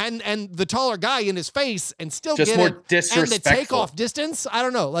angle and the taller guy in his face and still just get more it, disrespectful. And the takeoff distance? I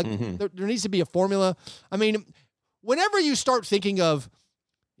don't know. Like, there needs to be a formula. I mean, whenever you start thinking of,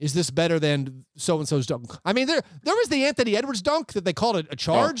 is this better than so-and-so's dunk? I mean, there was the Anthony Edwards dunk that they called it a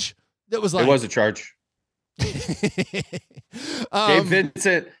charge. That was like, it was a charge.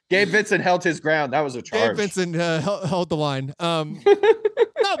 Gabe Vincent held his ground. That was a charge. Gabe Vincent held the line.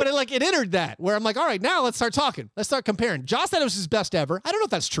 No, but it entered that where I'm like, all right, now let's start talking. Let's start comparing. Josh said it was his best ever. I don't know if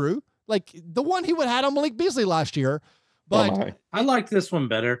that's true. Like the one he would have had on Malik Beasley last year. But I liked this one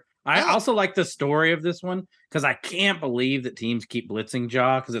better. I also like the story of this one because I can't believe that teams keep blitzing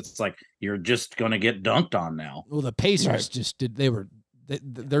Ja because it's like you're just going to get dunked on now. Well, the Pacers they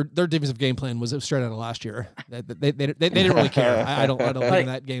their defensive game plan was straight out of last year. They didn't really care. I don't think in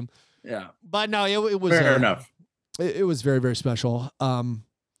that game. Yeah, but no, it was fair enough. It was very, very special.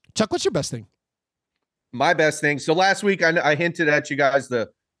 Chuck, what's your best thing? My best thing. So last week I hinted at you guys, the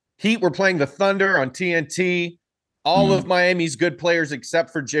Heat were playing the Thunder on TNT. All of Miami's good players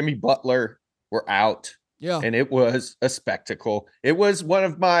except for Jimmy Butler were out. Yeah. And it was a spectacle. It was one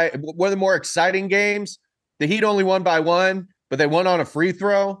of the more exciting games. The Heat only won by 1, but they won on a free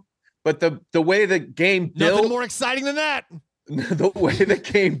throw. But the way the game built, nothing more exciting than that. The way the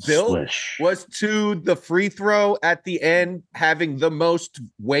game built was to the free throw at the end having the most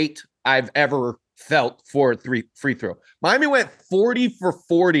weight I've ever felt for a free throw. Miami went 40 for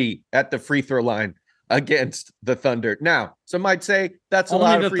 40 at the free throw line against the Thunder. Now, some might say that's only a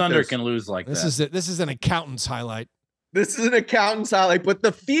lot of free Thunder throws. Can lose like this that. This is an accountant's highlight. This is an accountant's highlight, but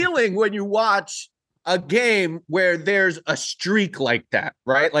the feeling when you watch a game where there's a streak like that,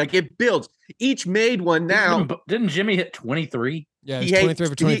 right? Like it builds. Each made one now. Didn't Jimmy hit 23? Yeah, it was 23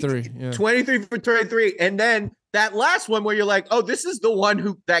 for 23. Yeah. 23 for 23. And then that last one where you're like, oh, this is the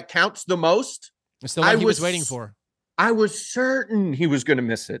one that counts the most. It's the one he was waiting for. I was certain he was going to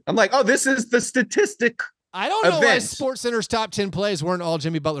miss it. I'm like, oh, this is the statistic. I don't know why SportsCenter's top 10 plays weren't all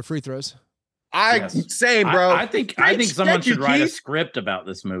Jimmy Butler free throws. Same, bro. I think someone should write a script about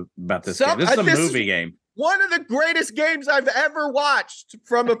this game. This is a movie game. One of the greatest games I've ever watched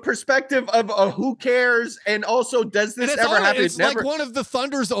from a perspective of who cares, and also does this ever happen? It's like one of the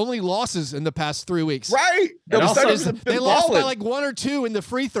Thunder's only losses in the past 3 weeks. Right. They lost by like 1 or 2 in the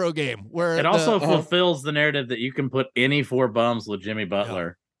free throw game. Where it also fulfills the narrative that you can put any 4 bums with Jimmy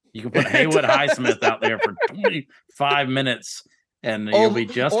Butler. You can put Haywood Highsmith out there for 25 minutes. And you'll be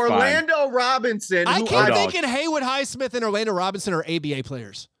just Orlando fine. Robinson. I keep thinking Haywood Highsmith and Orlando Robinson are ABA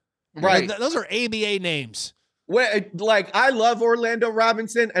players. Right. Those are ABA names. Like, I love Orlando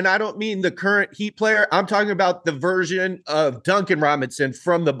Robinson, and I don't mean the current Heat player. I'm talking about the version of Duncan Robinson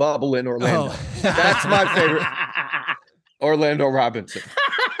from the bubble in Orlando. That's my favorite. Orlando Robinson.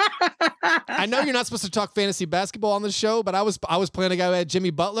 I know you're not supposed to talk fantasy basketball on the show, but I was playing a guy who had Jimmy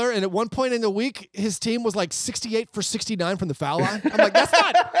Butler, and at one point in the week, his team was like 68 for 69 from the foul line. I'm like, that's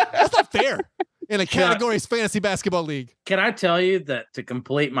not fair in a categories fantasy basketball league. Can I tell you that to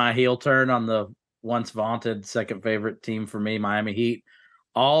complete my heel turn on the once vaunted second favorite team for me, Miami Heat,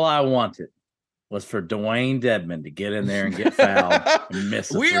 all I wanted was for Dwayne Dedmon to get in there and get fouled and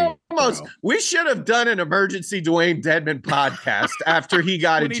miss a free throw. We should have done an emergency Dwayne Dedmon podcast after he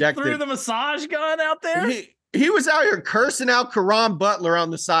got ejected. He threw the massage gun out there? He was out here cursing out Caron Butler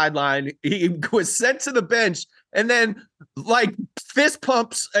on the sideline. He was sent to the bench and then like fist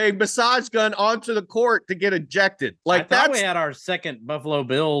pumps a massage gun onto the court to get ejected. Like I thought we had our second Buffalo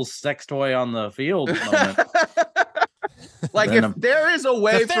Bills sex toy on the field moment. Like if there is a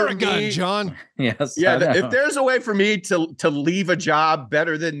way for me, John. Yes. Yeah. If there's a way for me to leave a job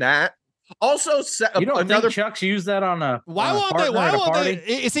better than that. Also, you don't think Chuck's use that on a why won't they? Why won't they?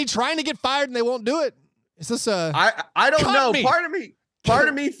 Is he trying to get fired and they won't do it? Is this a? I don't know. Part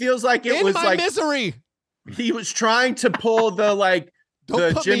of me feels like it was like misery. He was trying to pull the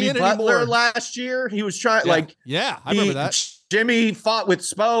Jimmy Butler anymore. Last year. He was trying I remember that. Jimmy fought with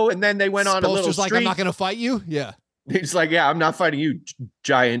Spo and then they went on a little streak. Like, I'm not going to fight you. Yeah. He's like, yeah, I'm not fighting you,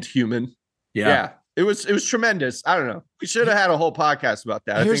 giant human. Yeah. It was tremendous. I don't know. We should have had a whole podcast about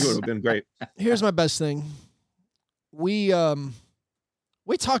that. I think it would have been great. Here's my best thing. We've already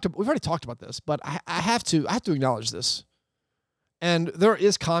talked about this, but I have to acknowledge this. And there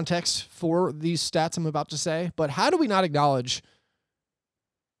is context for these stats I'm about to say, but how do we not acknowledge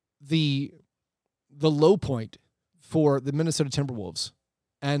the low point for the Minnesota Timberwolves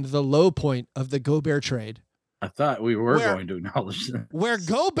and the low point of the Gobert trade? I thought we were going to acknowledge that. Where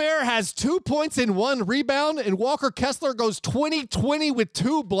Gobert has 2 points and 1 rebound, and Walker Kessler goes 20-20 with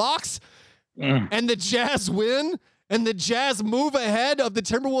 2 blocks, and the Jazz win, and the Jazz move ahead of the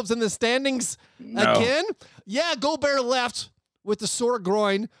Timberwolves in the standings again. Yeah, Gobert left with the sore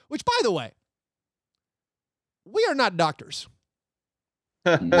groin, which, by the way, we are not doctors.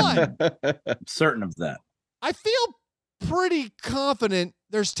 But I'm certain of that. I feel pretty confident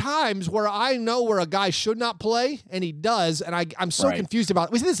there's times where I know where a guy should not play, and he does, and I'm so confused about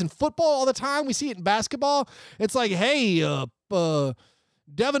it. We see this in football all the time. We see it in basketball. It's like, hey,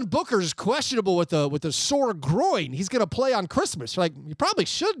 Devin Booker's questionable with a sore groin. He's going to play on Christmas. You're like, you probably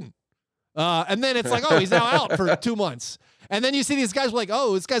shouldn't. And then it's like, oh, he's now out for 2 months. And then you see these guys like,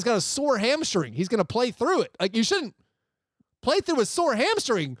 oh, this guy's got a sore hamstring. He's going to play through it. Like, you shouldn't play through a sore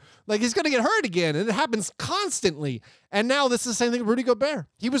hamstring. Like, he's going to get hurt again, and it happens constantly. And now this is the same thing with Rudy Gobert.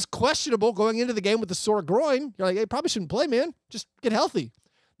 He was questionable going into the game with a sore groin. You're like, hey, probably shouldn't play, man. Just get healthy.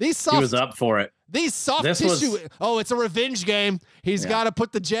 He was up for it. These soft tissue. It's a revenge game. He's got to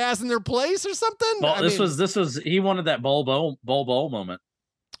put the Jazz in their place or something. Well, this was. He wanted that Bol moment.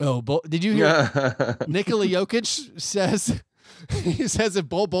 Oh, did you hear? Nikola Jokic says, he says, if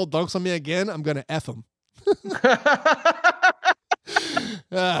Bol dunks on me again, I'm going to F him.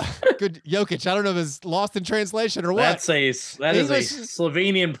 Good Jokic. I don't know if it's lost in translation or what. That is a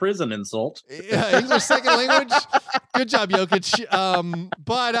Slovenian prison insult. Yeah, English second language. Good job, Jokic.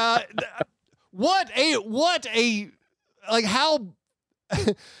 But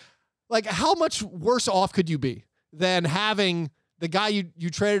how much worse off could you be than having the guy you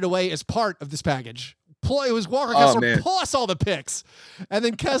traded away as part of this package? It was Walker Kessler plus all the picks, and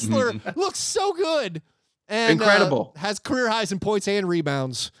then Kessler looks so good. And, incredible. Has career highs in points and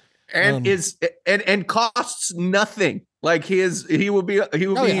rebounds, and and costs nothing. Like he will be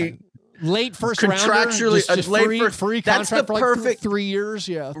late first contractually rounder, just free contract for perfect 3 years.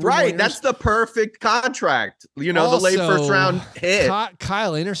 Yeah, right. That's the perfect contract. You know, also, the late first round hit.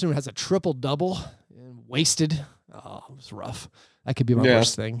 Kyle Anderson, who has a triple double and wasted. Oh, it was rough. That could be my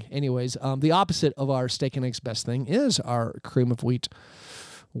worst thing. Anyways, the opposite of our steak and eggs best thing is our cream of wheat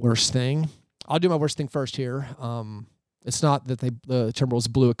worst thing. I'll do my worst thing first here. It's not that the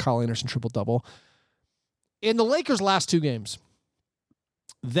Timberwolves blew a Kyle Anderson triple-double. In the Lakers' last 2 games,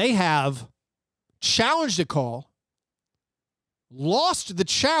 they have challenged a call, lost the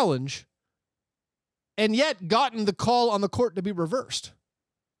challenge, and yet gotten the call on the court to be reversed.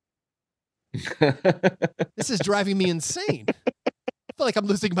 This is driving me insane. I feel like I'm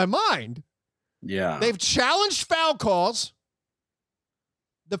losing my mind. Yeah. They've challenged foul calls.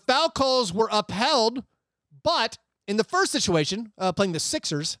 The foul calls were upheld, but in the first situation, playing the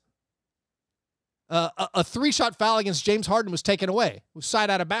Sixers, a 3-shot foul against James Harden was taken away. It was side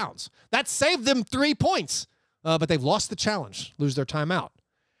out of bounds. That saved them 3 points, but they've lost the challenge, lose their timeout.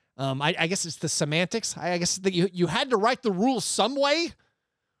 I guess it's the semantics. I guess that you had to write the rules some way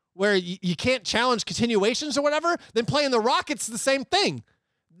where you can't challenge continuations or whatever. Then playing the Rockets, the same thing.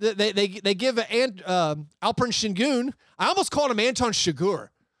 They give Alperen Şengün. I almost called him Anton Chigurh.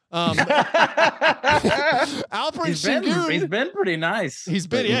 Alperen Şengün. He's been pretty nice. He's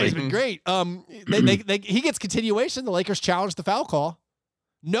been great. He gets continuation. The Lakers challenge the foul call,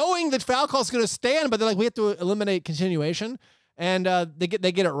 knowing that foul call is going to stand, but they're like, we have to eliminate continuation, and they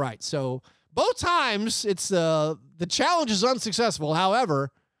get it right. So both times, it's the challenge is unsuccessful.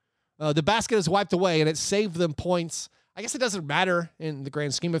 However, the basket is wiped away, and it saved them points. I guess it doesn't matter in the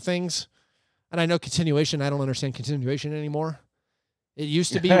grand scheme of things. And I know continuation. I don't understand continuation anymore. It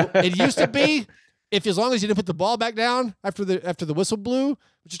used to be if as long as you didn't put the ball back down after the whistle blew,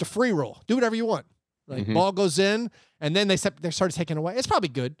 it's just a free roll. Do whatever you want. Like ball goes in, and then they started taking away. It's probably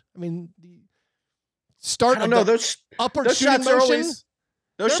good. I mean, the start. I don't know, those upward shooting motions.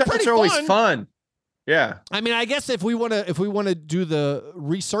 Those shots are always fun. Yeah. I mean, I guess if we want to do the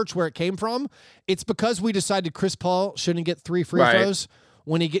research where it came from, it's because we decided Chris Paul shouldn't get 3 free throws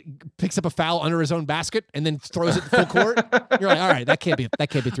when he picks up a foul under his own basket and then throws it full court. You're like, all right, that can't be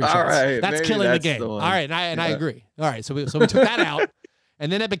 3 shots. All right, that's killing the game. All right, and I agree. All right, so we took that out.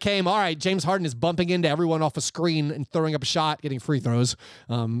 And then it became, all right, James Harden is bumping into everyone off a screen and throwing up a shot, getting free throws.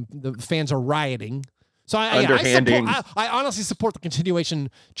 The fans are rieting. So I honestly support the continuation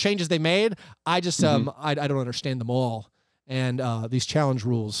changes they made. I just I don't understand them all. And these challenge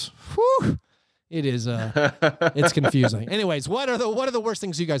rules, whew, it is it's confusing. Anyways, what are the worst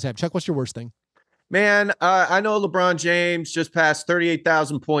things you guys have? Chuck, what's your worst thing? Man, I know LeBron James just passed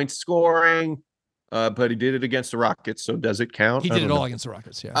 38,000 points scoring, but he did it against the Rockets. So does it count? He did it all against the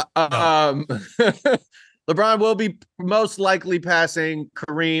Rockets. Yeah. LeBron will be most likely passing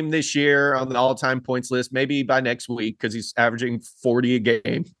Kareem this year on the all-time points list, maybe by next week, because he's averaging 40 a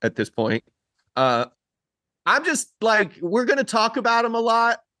game at this point. I'm just like, we're going to talk about him a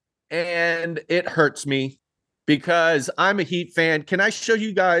lot, and it hurts me because I'm a Heat fan. Can I show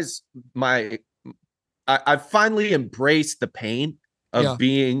you guys I finally embraced the pain of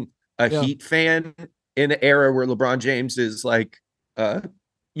being a Heat fan in an era where LeBron James is like,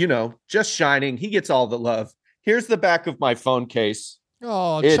 just shining. He gets all the love. Here's the back of my phone case.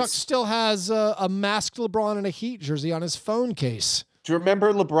 Oh, Chuck still has a masked LeBron and a Heat jersey on his phone case. Do you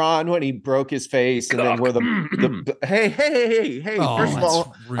remember LeBron when he broke his face and then where the hey, oh, first of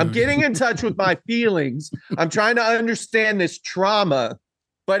all, rude. I'm getting in touch with my feelings. I'm trying to understand this trauma,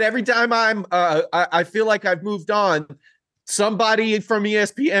 but every time I feel like I've moved on, somebody from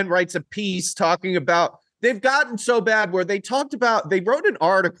ESPN writes a piece talking about they've gotten so bad where they wrote an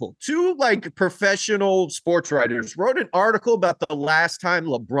article, two like professional sports writers wrote an article about the last time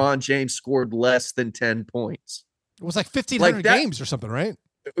LeBron James scored less than 10 points. It was like 1,500 games or something, right?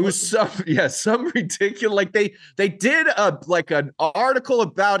 It was some ridiculous, like they did an article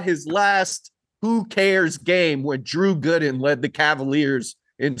about his last who cares game when Drew Gooden led the Cavaliers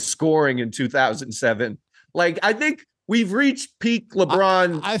in scoring in 2007. Like, I think we've reached peak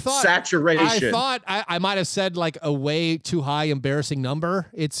LeBron saturation. I thought I might have said like a way too high embarrassing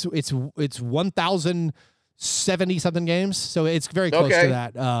number. It's 1,070 something games, so it's very close to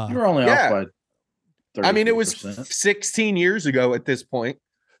that. You're only off by 30%. I mean, it was 16 years ago at this point.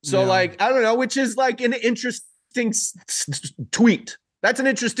 So like, I don't know, which is like an interesting tweet. That's an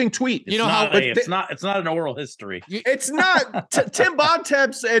interesting tweet. You know how it's not an oral history. It's not. Tim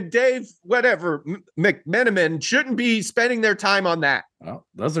Bontemps and Dave McMenamin shouldn't be spending their time on that. Well,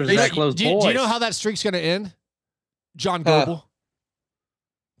 those are Zach Lowe's boys. Do you know how that streak's going to end? John Goebel.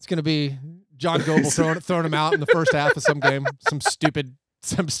 It's going to be John Goebel throwing him out in the first half of some game. Some stupid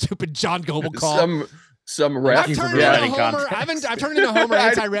John Goebel call. Some ref. I've turned into a Homer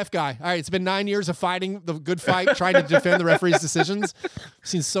anti-ref guy. All right, it's been 9 years of fighting the good fight, trying to defend the referee's decisions. I've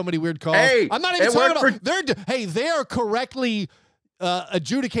seen so many weird calls. Hey, I'm not even talking about. They are correctly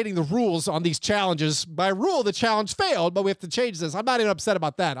adjudicating the rules on these challenges. By rule, the challenge failed, but we have to change this. I'm not even upset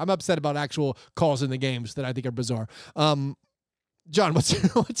about that. I'm upset about actual calls in the games that I think are bizarre. John,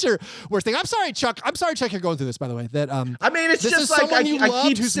 what's your worst thing? I'm sorry, Chuck. You're going through this, by the way. That I mean, it's this just is like someone you loved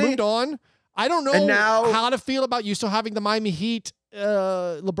keep who's saying, moved on. I don't know how to feel about you still having the Miami Heat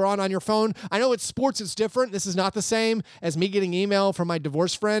LeBron on your phone. I know it's sports, it's different. This is not the same as me getting email from my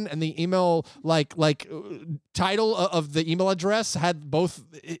divorced friend, and the email title of the email address had both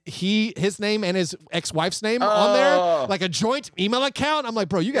his name and his ex-wife's name on there, like a joint email account. I'm like,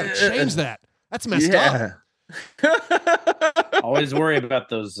 bro, you got to change that. That's messed up. Always worry about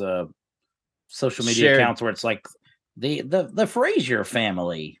those social media accounts where it's like the Frazier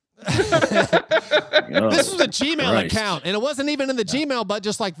family. This was a Gmail account, and it wasn't even in the Gmail, but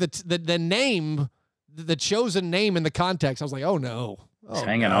just like the name, the chosen name in the context. I was like, oh no,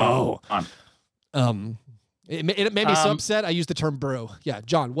 hanging on. It made me so upset. I used the term bro. Yeah,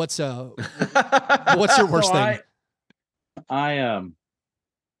 John, what's your worst thing? I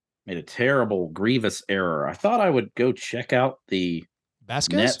made a terrible, grievous error. I thought I would go check out the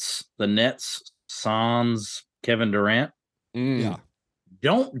Vasquez? Nets, Suns, Kevin Durant. Yeah.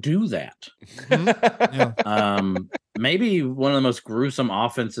 Don't do that. Maybe one of the most gruesome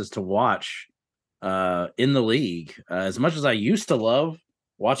offenses to watch in the league. As much as I used to love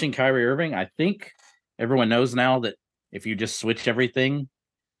watching Kyrie Irving, I think everyone knows now that if you just switch everything,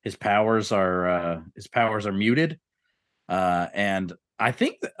 his powers are muted. And I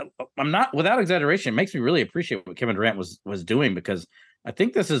think that, I'm not, without exaggeration, it makes me really appreciate what Kevin Durant was doing, because I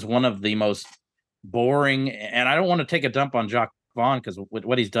think this is one of the most boring, and I don't want to take a dump on Jacques Vaughn, because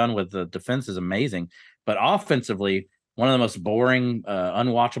what he's done with the defense is amazing, but offensively, one of the most boring,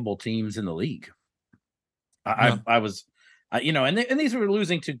 unwatchable teams in the league. I was, and these were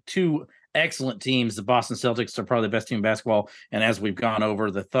losing to two excellent teams. The Boston Celtics are probably the best team in basketball, and as we've gone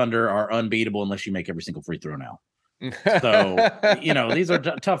over, the Thunder are unbeatable unless you make every single free throw now. So, these are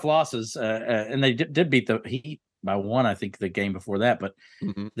tough losses, and they did beat the Heat by one, I think, the game before that, but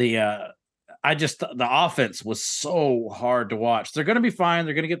the offense was so hard to watch. They're going to be fine.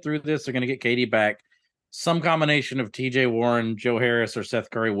 They're going to get through this. They're going to get KD back. Some combination of TJ Warren, Joe Harris, or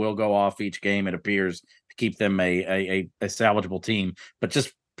Seth Curry will go off each game, it appears, to keep them a salvageable team. But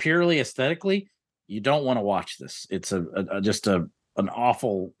just purely aesthetically, you don't want to watch this. It's an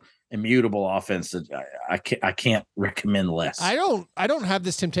awful, immutable offense that I can't recommend less. I don't have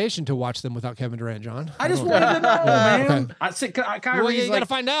this temptation to watch them without Kevin Durant, John. I just wanted to know, man. Okay. I said Kyrie. You got to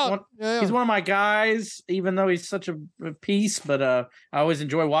find out. He's one of my guys, even though he's such a piece. But I always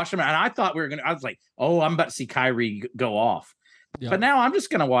enjoy watching him. And I thought I was like, oh, I'm about to see Kyrie go off. Yeah. But now I'm just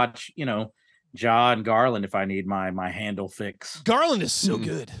gonna watch, Ja and Garland if I need my handle fix. Garland is so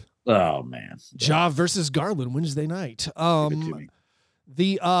good. Oh man, Ja versus Garland Wednesday night.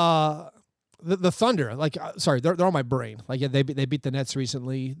 The Thunder, they're on my brain. Like, they beat the Nets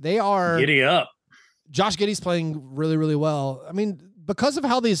recently. They are giddy up. Josh Giddey's playing really, really well. I mean, because of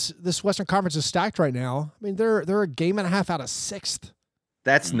how this Western Conference is stacked right now. I mean, they're a game and a half out of sixth.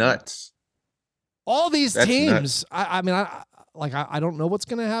 That's nuts. All these teams. I don't know what's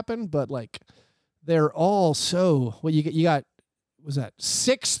going to happen, but like, they're all so. Well, you got was that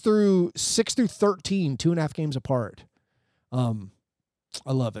 6 through 13, 2.5 games apart.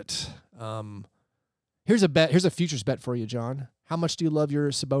 I love it. Here's a bet. Here's a futures bet for you, John. How much do you love your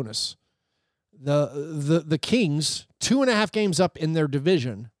Sabonis? The Kings, 2.5 games up in their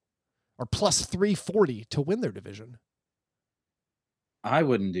division, are plus 340 to win their division. I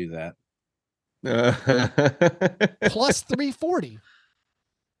wouldn't do that. Plus 340.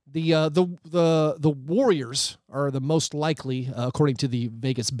 The Warriors are the most likely, according to the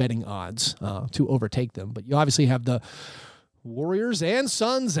Vegas betting odds, to overtake them. But you obviously have the Warriors and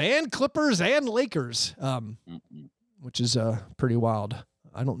Suns and Clippers and Lakers, which is pretty wild.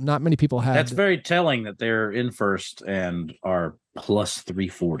 Not many people have. That's very telling that they're in first and are plus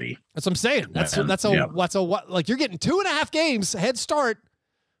 340. That's what I'm saying. That's you're getting 2.5 games head start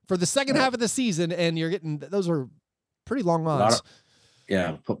for the second half of the season, and you're getting those are pretty long odds.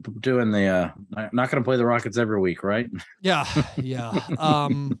 Doing the not going to play the Rockets every week, right? Yeah.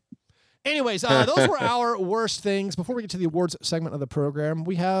 Anyways, those were our worst things. Before we get to the awards segment of the program,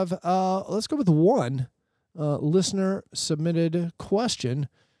 we have let's go with one listener submitted question.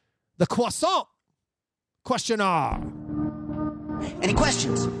 The croissant questionnaire. Any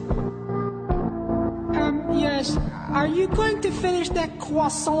questions? Yes. Are you going to finish that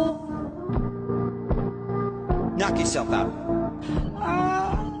croissant? Knock yourself out.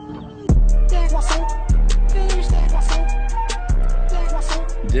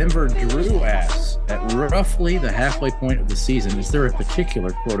 Denver Drew asks, at roughly the halfway point of the season, is there a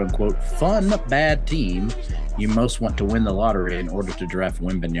particular quote-unquote fun bad team you most want to win the lottery in order to draft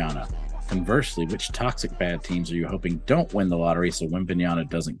Wembanyama? Conversely, which toxic bad teams are you hoping don't win the lottery so Wembanyama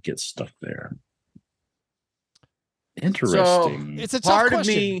doesn't get stuck there? Interesting. So, it's a tough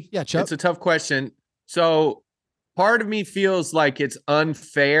question. Chuck. It's a tough question. So part of me feels like it's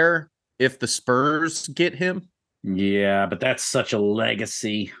unfair if the Spurs get him. Yeah, but that's such a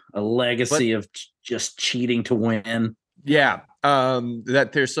legacy of just cheating to win. Yeah. That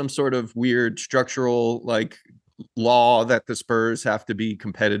there's some sort of weird structural law that the Spurs have to be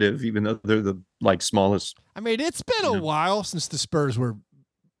competitive, even though they're the smallest. I mean, it's been a while since the Spurs were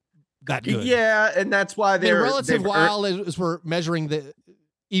that good. Yeah, and that's why they're relative while as we're measuring the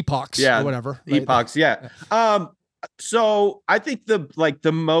epochs or whatever. Right? Epochs, yeah. So I think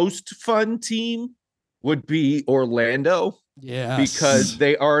the most fun team would be Orlando. Yeah. Because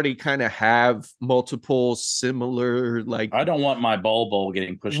they already kind of have multiple similar I don't want my bowl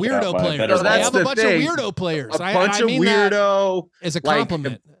getting pushed weirdo out players. By they have a bunch of weirdo players. A bunch of weirdo is a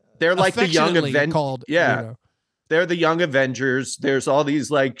compliment. They're like the young called weirdo. They're the young Avengers. There's all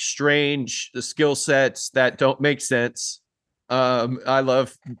these strange skill sets that don't make sense. I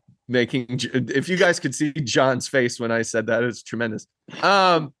love if you guys could see John's face when I said that, it's tremendous.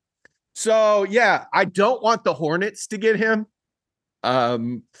 So yeah, I don't want the Hornets to get him.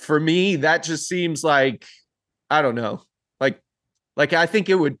 For me, that just seems like, I don't know. I think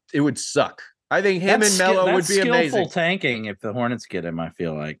it would suck. I think him and Melo would be amazing. Skillful tanking if the Hornets get him, I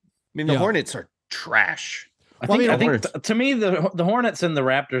feel like. I mean, the Hornets are trash. I think to me, the Hornets and the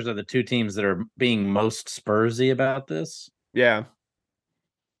Raptors are the two teams that are being most Spursy about this. Yeah.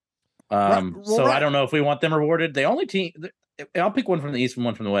 So I don't know if we want them rewarded. The only team, I'll pick one from the East and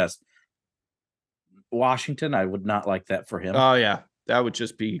one from the West. Washington, I would not like that for him. Oh yeah, that would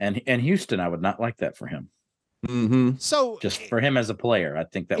just be. And Houston, I would not like that for him. Mm-hmm. So just for him as a player, I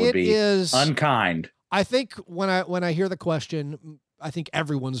think that would be unkind. I think when I hear the question, I think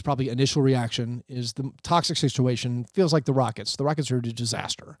everyone's probably initial reaction is the toxic situation feels like the Rockets. The Rockets are a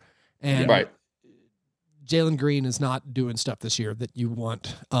disaster, and Jalen Green is not doing stuff this year that you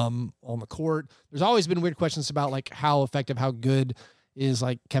want on the court. There's always been weird questions about how effective, how good is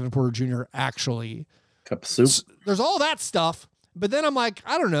Kevin Porter Jr. actually. Cup of soup. There's all that stuff. But then I'm I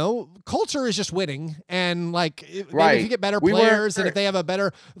don't know. Culture is just winning. And maybe if you get better players and if they have a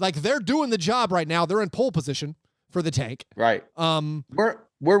better, they're doing the job right now. They're in pole position for the tank. Right.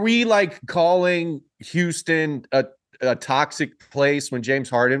 Were we calling Houston a toxic place when James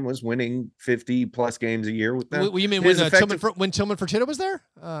Harden was winning 50 plus games a year with them? You mean when Tillman Fertitta was there?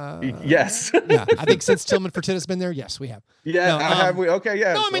 Yes. Yeah. I think since Tillman Fertitta's been there, yes, we have. Yeah. Have we? Okay.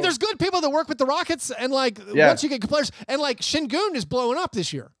 Yeah. No, I mean, there's good people that work with the Rockets and once you get good players and Şengün is blowing up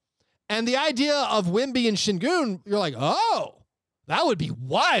this year. And the idea of Wemby and Şengün, you're oh, that would be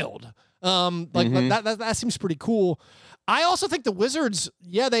wild. That seems pretty cool. I also think the Wizards,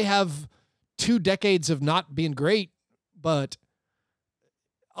 they have 2 decades of not being great. But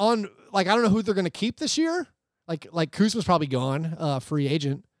I don't know who they're going to keep this year. Kuzma's probably gone, free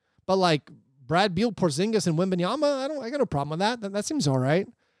agent. But Brad Beal, Porzingis, and Wembanyama, I got no problem with that. That seems all right.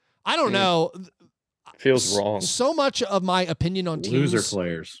 I don't know. Feels wrong. So much of my opinion on teams loser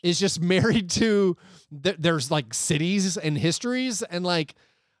players is just married to there's cities and histories and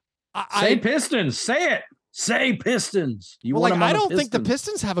say Pistons. Say it. Say Pistons. I don't think the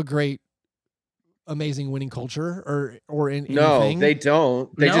Pistons have a great amazing winning culture or in No, anything. they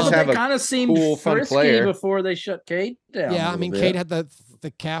don't. They just have they a kind of seemed cool, fun frisky player. before they shut Cade down. Yeah, a I mean, little Cade bit. had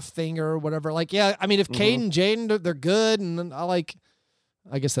the calf thing or whatever. Like, yeah, I mean, if Cade and Jaden, they're good, and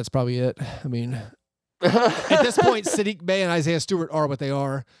I guess that's probably it. I mean, at this point, Sadiq Bey and Isaiah Stewart are what they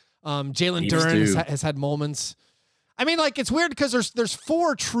are. Jalen Duren has had moments. I mean, like, it's weird because there's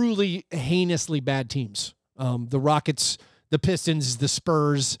 4 truly heinously bad teams. The Rockets, the Pistons, the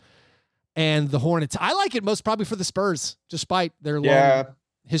Spurs, and the Hornets. I like it most probably for the Spurs, despite their long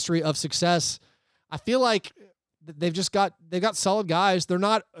history of success. I feel like they've got solid guys.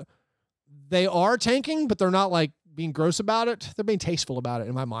 They are tanking, but they're not like being gross about it. They're being tasteful about it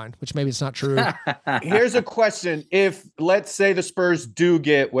in my mind, which maybe it's not true. Here's a question. If, let's say, the Spurs do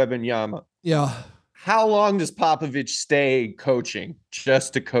get Wembanyama, Yeah. how long does Popovich stay coaching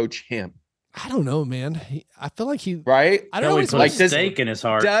just to coach him? I don't know, man. I feel like right. I don't know. Put like stake in his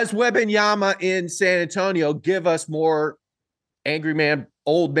heart. Does Wembanyama in San Antonio give us more angry man,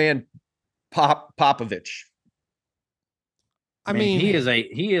 old man Popovich? I mean, he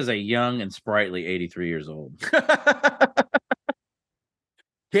is a young and sprightly 83 years old.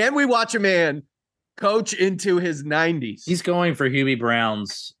 Can we watch a man coach into his 90s? He's going for Hubie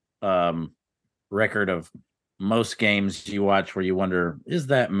Brown's record of most games you watch where you wonder, is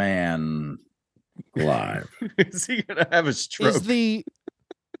that man alive? Is he gonna have a stroke?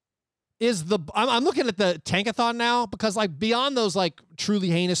 I'm looking at the Tankathon now because like beyond those like truly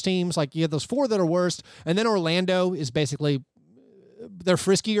heinous teams, like you have those 4 that are worst, and then Orlando is basically they're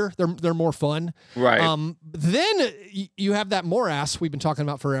friskier, they're more fun. Right. Then you have that morass we've been talking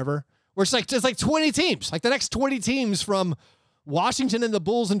about forever, where it's like 20 teams, like the next 20 teams from Washington and the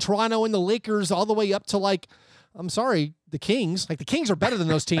Bulls and Toronto and the Lakers all the way up to like, I'm sorry, the Kings. Like the Kings are better than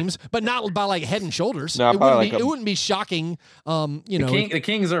those teams, but not by like head and shoulders. Not it wouldn't be shocking. The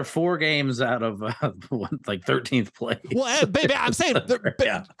Kings are 4 games out of like 13th place. Well, baby, I'm saying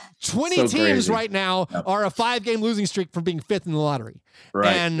 20 So teams crazy. right now are a 5-game losing streak from being 5th in the lottery.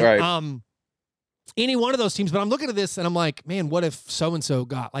 Right. And any one of those teams, but I'm looking at this and I'm like, man, what if so-and-so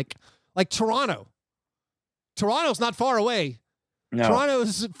got like Toronto? Toronto's not far away. No.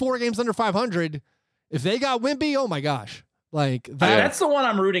 Toronto's 4 games under 500. If they got Wemby, oh my gosh. Like that, That's the one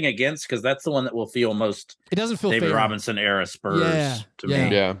I'm rooting against because that's the one that will feel most it doesn't feel David fair. Robinson era Spurs to me.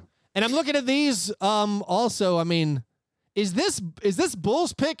 Yeah. And I'm looking at these also, I mean, is this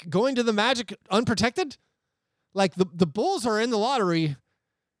Bulls pick going to the Magic unprotected? Like the Bulls are in the lottery.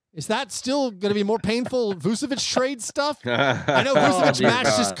 Is that still going to be more painful Vucevic trade stuff? I know Vucevic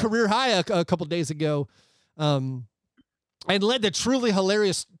matched his career high a couple days ago. And led to the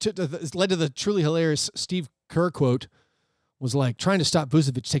truly hilarious Steve Kerr quote was like, trying to stop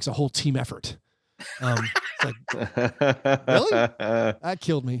Vucevic takes a whole team effort. It's like, really? That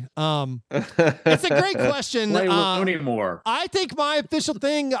killed me. It's a great question. Play Looney more. I think my official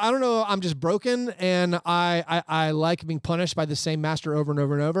thing, I don't know, I'm just broken and I like being punished by the same master over and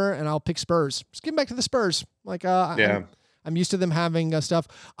over and over, and I'll pick Spurs. Just get back to the Spurs. Like, I'm used to them having stuff.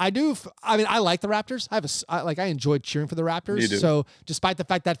 I like the Raptors. I enjoy cheering for the Raptors. You do. So despite the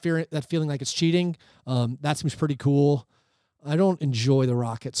fact that feeling like it's cheating, that seems pretty cool. I don't enjoy the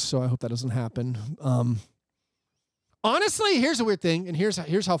Rockets, so I hope that doesn't happen. Honestly, here's a weird thing, and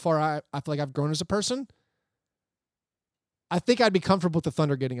here's how far I feel like I've grown as a person. I think I'd be comfortable with the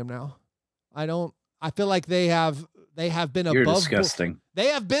Thunder getting him now. I feel like they have been above. You're disgusting. They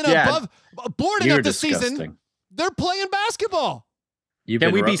have been above boarding You're up this disgusting. season. They're playing basketball. You've Can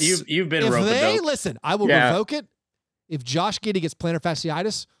been we ro- be- you've been If they rope-a-dope. listen, I will revoke it. If Josh Giddey gets plantar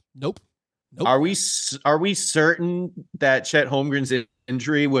fasciitis, nope. Are we certain that Chet Holmgren's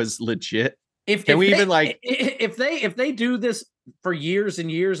injury was legit? If they do this for years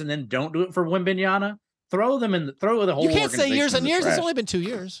and years and then don't do it for Wembanyama, throw the whole. You can't say years organization and in the years. It's trash. only been 2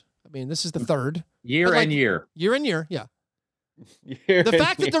 years. I mean, this is the third year but, like, and year. year and year. Yeah. The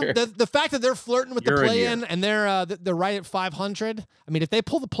The fact that they're flirting with the Year and play-in and they're right at 500. I mean, if they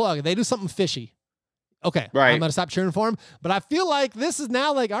pull the plug, if they do something fishy, okay, Right. I'm gonna stop cheering for them. But I feel like this is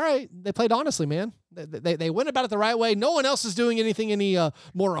now like, all right, they played honestly, man. They went about it the right way. No one else is doing anything any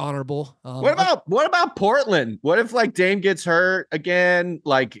more honorable. What about Portland? What if like Dame gets hurt again?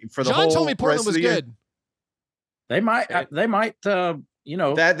 Like for the John whole told me Portland rest was of the year? good. They might. That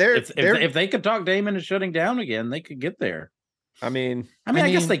they're if they could talk Dame into shutting down again, they could get there. I mean, I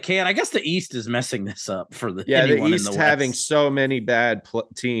guess they can. I guess the East is messing this up for the the anyone East in the having West. so many bad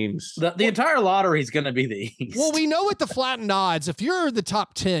teams. The entire lottery is going to be the East. Well, we know with the flattened odds, if you're the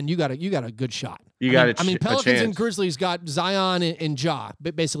top 10, you got a good shot. You got I mean, Pelicans and Grizzlies got Zion and Ja,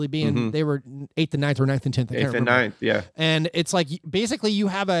 basically being they were 8th and 9th or 9th and 10th. 8th and 9th, yeah. And it's like basically you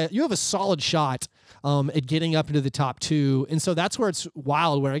have a solid shot at getting up into the top 2, and so that's where it's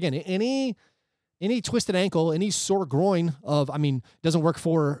wild. Where again, any twisted ankle, any sore groin doesn't work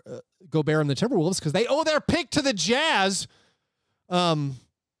for Gobert and the Timberwolves because they owe their pick to the Jazz. There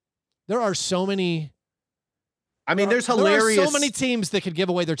are so many. I mean, there's hilarious. There are so many teams that could give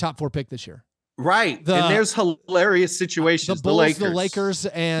away their top 4 pick this year. Right. And there's hilarious situations. The Bulls, the Lakers,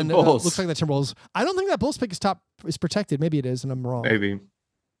 and looks like the Timberwolves. I don't think that Bulls pick is protected. Maybe it is, and I'm wrong. Maybe.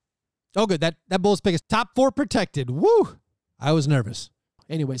 Oh, good. That Bulls pick is top 4 protected. Woo! I was nervous.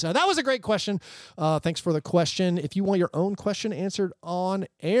 Anyways, that was a great question. Thanks for the question. If you want your own question answered on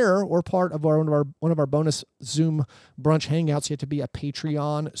air or part of one of our bonus Zoom brunch hangouts, you have to be a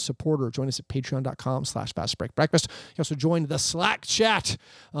Patreon supporter. Join us at patreon.com/fastbreakbreakfast. You also join the Slack chat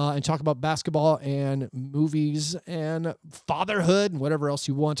and talk about basketball and movies and fatherhood and whatever else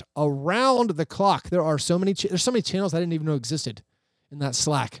you want around the clock. There's so many channels I didn't even know existed in that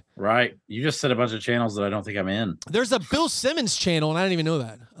Slack. Right. You just said a bunch of channels that I don't think I'm in. There's a Bill Simmons channel, and I didn't even know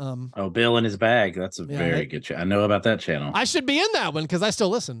that. Bill in his bag. That's a very good channel. I know about that channel. I should be in that one because I still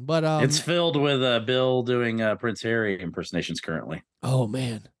listen. But it's filled with Bill doing Prince Harry impersonations currently. Oh,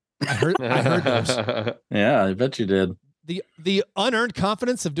 man. I heard those. Yeah, I bet you did. The unearned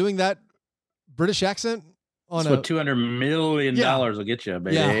confidence of doing that British accent. That's what $200 million will get you,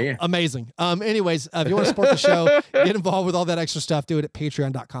 baby. Yeah, amazing. Anyways, if you want to support the show, get involved with all that extra stuff, do it at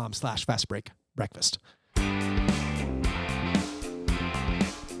patreon.com/fastbreakbreakfast.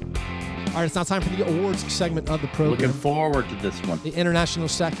 All right, it's now time for the awards segment of the program. Looking forward to this one. The International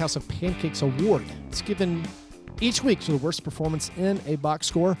Stackhouse of Pancakes Award. It's given each week to the worst performance in a box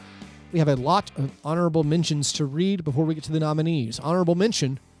score. We have a lot of honorable mentions to read before we get to the nominees. Honorable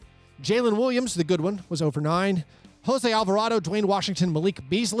mention: Jalen Williams, the good one, was over 9. Jose Alvarado, Dwayne Washington, Malik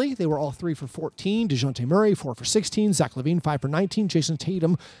Beasley, they were all 3 for 14. DeJounte Murray, 4 for 16. Zach LaVine, 5 for 19. Jason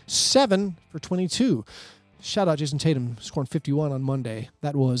Tatum, 7 for 22. Shout out Jason Tatum, scoring 51 on Monday.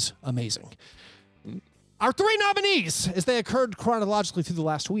 That was amazing. Our 3 nominees, as they occurred chronologically through the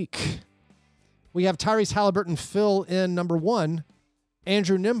last week. We have Tyrese Halliburton fill in number 1,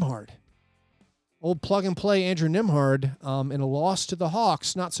 Andrew Nembhard. Old plug-and-play Andrew Nembhard in a loss to the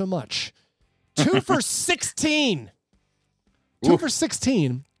Hawks, not so much. 2 for 16. 2 for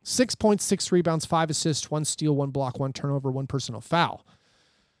 16. 6 points, 6 rebounds, 5 assists, 1 steal, 1 block, 1 turnover, 1 personal foul.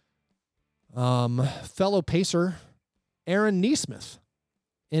 Fellow Pacer Aaron Nesmith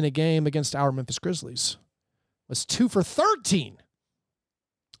in a game against our Memphis Grizzlies was 2 for 13.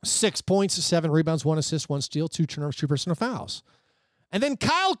 6 points, 7 rebounds, 1 assist, 1 steal, 2 turnovers, 2 personal fouls. And then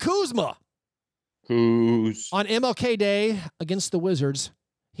Kyle Kuzma. On MLK Day against the Wizards,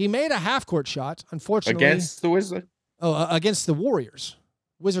 he made a half-court shot, unfortunately. Against the Wizards? Oh, against the Warriors.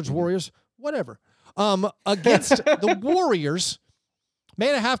 Wizards, Warriors, whatever. Against the Warriors,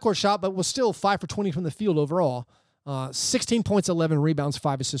 made a half-court shot, but was still 5 for 20 from the field overall. 16 points, 11 rebounds,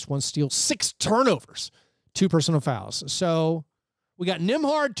 5 assists, 1 steal, 6 turnovers, 2 personal fouls. So we got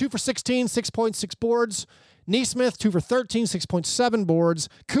Nembhard, 2 for 16, 6 points, 6 boards. Nesmith, 2 for 13, 6.7 boards.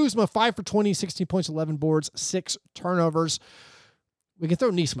 Kuzma, 5 for 20, 16 points, 11 boards, 6 turnovers. We can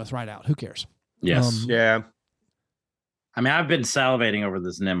throw Nesmith right out. Who cares? Yes. Yeah. I mean, I've been salivating over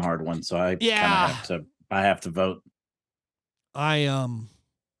this Nembhard one, so I have to vote.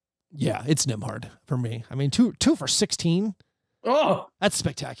 It's Nembhard for me. I mean, two for 16. Oh, that's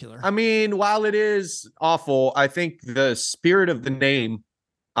spectacular. I mean, while it is awful, I think the spirit of the name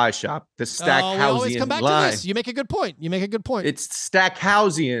iShop, the Stackhausian we always come back to this. You make a good point. It's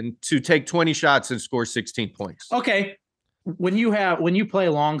Stackhausian to take 20 shots and score 16 points. Okay. When you play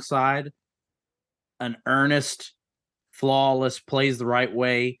alongside an earnest, flawless, plays the right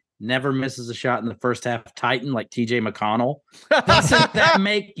way, never misses a shot in the first half Titan like TJ McConnell, doesn't that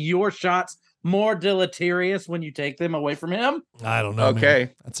make your shots more deleterious when you take them away from him? I don't know. Okay. Man.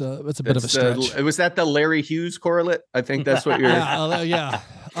 That's a bit of a stretch. Was that the Larry Hughes correlate? I think that's what you're. Yeah.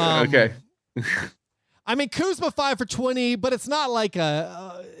 Okay. I mean, Kuzma 5 for 20, but it's not like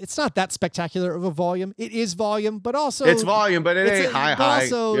it's not that spectacular of a volume. It is volume, but also it's volume, but it ain't high.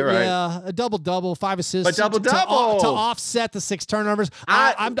 Also, you're right. Yeah, a double, 5 assists, but double to offset the 6 turnovers.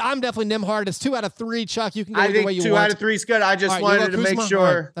 I'm definitely Nembhard. It's 2 out of 3. Chuck, you can go the way you 2 want. 2 out of 3 is good. I just wanted to make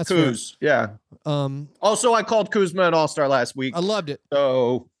sure. Right, that's Kuz, yeah. Also, I called Kuzma an all-star last week. I loved it.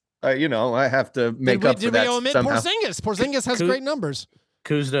 So, I have to make up for that somehow. Porzingis has great numbers.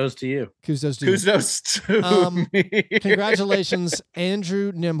 Kudos to you. Kudos to me. Congratulations,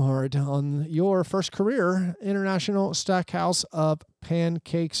 Andrew Nembhard, on your first career International Stackhouse of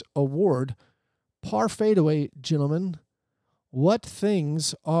Pancakes Award. par fadeaway, gentlemen, what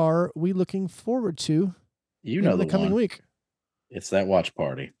things are we looking forward to in the coming week? It's that watch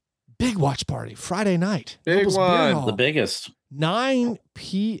party. Big watch party, Friday night. Big Nobles Beer one. Hall, The biggest. 9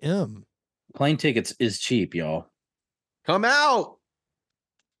 p.m. Plane tickets is cheap, y'all. Come out.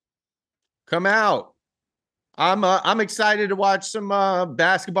 I'm excited to watch some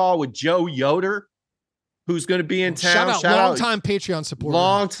basketball with Joe Yoder, who's going to be in town. Shout out, longtime Patreon supporter.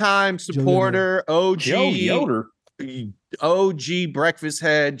 Longtime supporter, OG. Joe Yoder. OG breakfast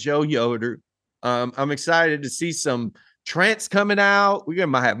head, Joe Yoder. I'm excited to see some Trent's coming out. We're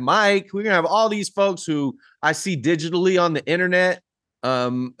going to have Mike. We're going to have all these folks who I see digitally on the internet.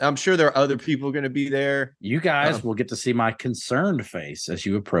 I'm sure there are other people going to be there. You guys will get to see my concerned face as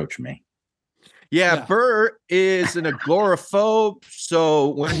you approach me. Yeah, Bert is an agoraphobe, so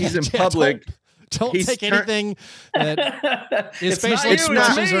when he's in public, don't take anything that is facial it's not,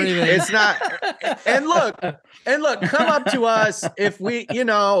 expressions or anything. It's not. And look, come up to us if we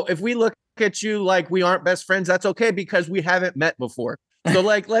look at you like we aren't best friends. That's okay because we haven't met before. So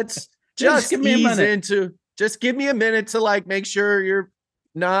like, let's just give me a minute. Just give me a minute to like make sure you're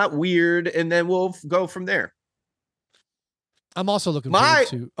not weird, and then we'll go from there. I'm also looking forward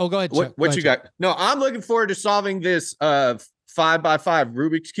to. Oh, go ahead. Chuck. What you got? No, I'm looking forward to solving this 5x5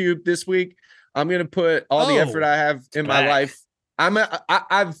 Rubik's Cube this week. I'm gonna put all the effort I have in my life.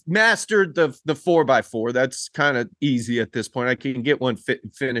 I've mastered the 4x4. That's kind of easy at this point. I can get one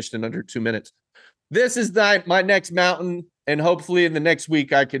finished in under 2 minutes. This is my next mountain, and hopefully in the next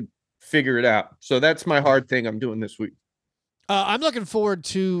week I could figure it out. So that's my hard thing I'm doing this week. I'm looking forward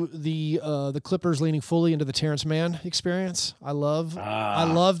to the Clippers leaning fully into the Terrence Mann experience. I love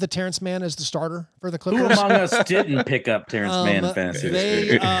the Terrence Mann as the starter for the Clippers. Who among us didn't pick up Terrence Mann in fantasy?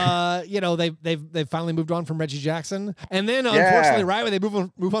 They've finally moved on from Reggie Jackson, and then unfortunately, right when they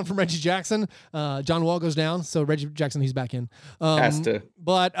move on from Reggie Jackson, John Wall goes down, so Reggie Jackson he's back in. Has to,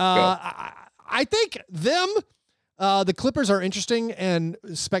 but I think the Clippers are interesting and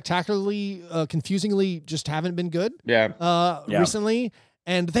spectacularly, confusingly just haven't been good recently.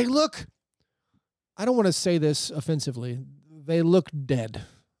 And they look, I don't want to say this offensively, they look dead.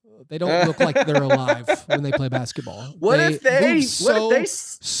 They don't look like they're alive when they play basketball. What if they slowly?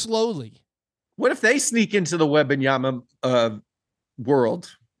 What if they sneak into the Wembanyama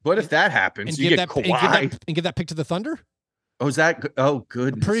world? What if that happens? You get Kawhi and give that pick to the Thunder? Oh, is that? Oh,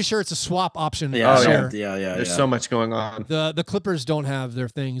 good. I'm pretty sure it's a swap option. Yeah. There's so much going on. The Clippers don't have their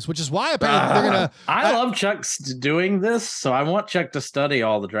things, which is why apparently they're gonna. I love Chuck's doing this, so I want Chuck to study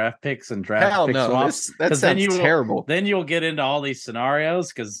all the draft picks and draft pick swaps. That sounds terrible. Then you'll get into all these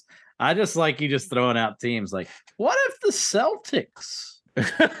scenarios because I just like you just throwing out teams like, what if the Celtics?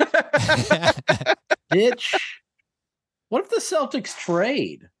 Bitch. What if the Celtics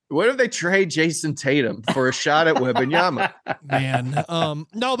trade? What if they trade Jason Tatum for a shot at Wembanyama? Man,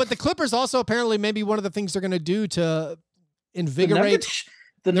 no, but the Clippers also apparently maybe one of the things they're going to do to invigorate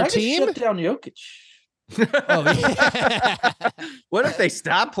the their Nuggets team. Shut down Jokic. What if they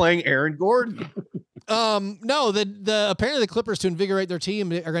stop playing Aaron Gordon? No, apparently the Clippers to invigorate their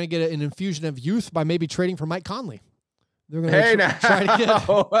team are going to get an infusion of youth by maybe trading for Mike Conley. They're going to try to get.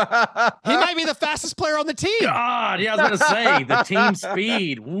 He might be the fastest player on the team. God, yeah, I was going to say the team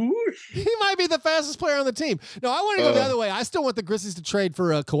speed. Whoosh. He might be the fastest player on the team. No, I want to go the other way. I still want the Grizzlies to trade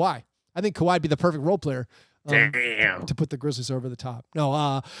for Kawhi. I think Kawhi would be the perfect role player. To put the Grizzlies over the top. No,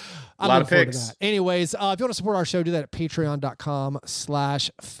 I'm looking forward to that. Anyways, if you want to support our show, do that at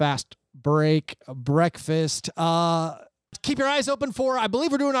patreon.com/fastbreakbreakfast. Keep your eyes open for, I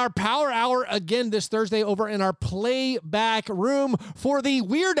believe we're doing our Power Hour again this Thursday over in our playback room for the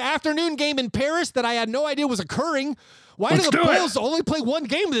weird afternoon game in Paris that I had no idea was occurring. Why do the Bulls only play one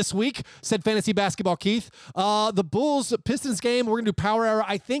game this week? Said Fantasy Basketball Keith. The Bulls Pistons game, we're going to do Power Hour.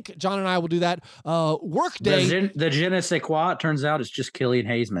 I think John and I will do that. Workday. The je ne sais quoi, it turns out it's just Killian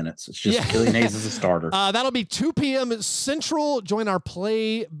Hayes minutes. It's just Killian Hayes as a starter. That'll be 2 p.m. Central. Join our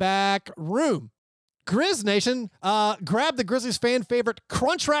playback room. Grizz Nation, grab the Grizzlies fan favorite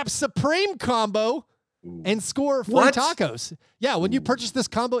Crunchwrap Supreme combo and score free tacos. Yeah, when you purchase this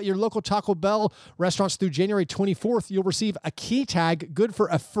combo at your local Taco Bell restaurants through January 24th, you'll receive a key tag good for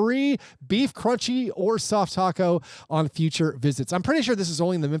a free beef crunchy or soft taco on future visits. I'm pretty sure this is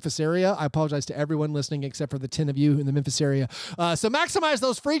only in the Memphis area. I apologize to everyone listening except for the 10 of you in the Memphis area. So maximize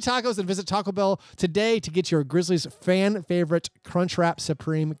those free tacos and visit Taco Bell today to get your Grizzlies fan favorite Crunchwrap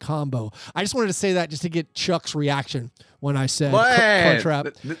Supreme combo. I just wanted to say that just to get Chuck's reaction when I said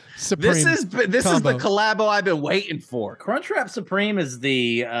Crunchwrap Supreme. This is the collabo I've been waiting for. Crunchwrap Supreme is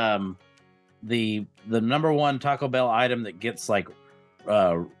the number one Taco Bell item that gets like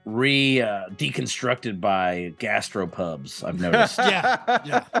deconstructed by gastropubs. I've noticed.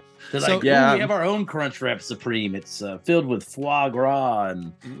 Yeah. They're So- like, "Ooh, we have our own Crunchwrap Supreme. It's filled with foie gras,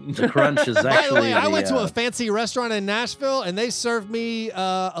 and the crunch is By the actually." way, I went to a fancy restaurant in Nashville, and they served me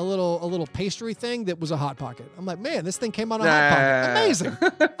a little pastry thing that was a Hot Pocket. I'm like, man, this thing came out of Hot Pocket. Amazing.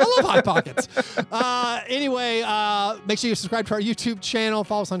 I love Hot Pockets. Anyway, make sure you subscribe to our YouTube channel.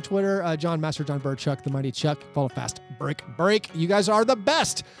 Follow us on Twitter. John Master, John Burchuck, the Mighty Chuck. Follow Fast Break. You guys are the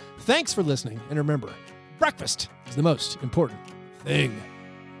best. Thanks for listening, and remember, breakfast is the most important thing.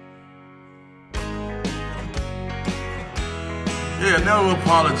 Yeah, never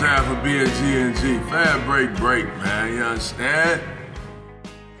apologize for being G&G. Fast break, man. You understand?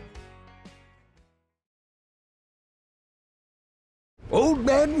 Old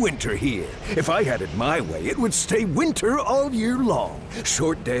Man Winter here. If I had it my way, it would stay winter all year long.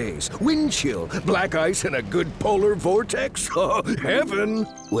 Short days, wind chill, black ice, and a good polar vortex. Oh, heaven!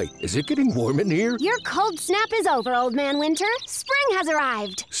 Wait, is it getting warm in here? Your cold snap is over, Old Man Winter. Spring has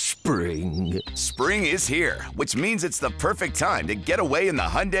arrived. Spring. Spring is here, which means it's the perfect time to get away in the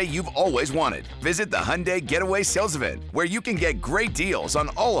Hyundai you've always wanted. Visit the Hyundai Getaway Sales Event, where you can get great deals on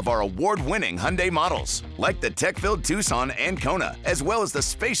all of our award-winning Hyundai models, like the tech-filled Tucson and Kona, as well as the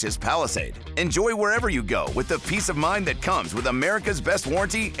spacious Palisade. Enjoy wherever you go with the peace of mind that comes with America's best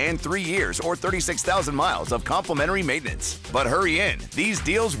warranty and 3 years or 36,000 miles of complimentary maintenance. But hurry in, these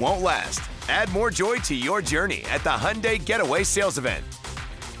deals won't last. Add more joy to your journey at the Hyundai Getaway Sales Event.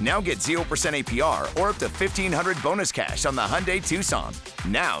 Now get 0% APR or up to $1,500 bonus cash on the Hyundai Tucson.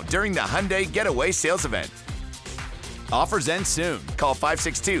 Now, during the Hyundai Getaway Sales Event. Offers end soon. Call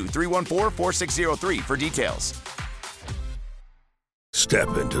 562-314-4603 for details.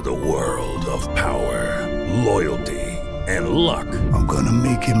 Step into the world of power, loyalty, and luck. I'm gonna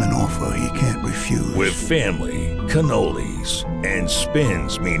make him an offer he can't refuse. With family, cannolis, and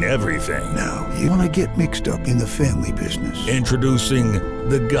spins mean everything. Now, you wanna get mixed up in the family business. Introducing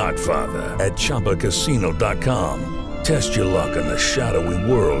The Godfather at ChumbaCasino.com. Test your luck in the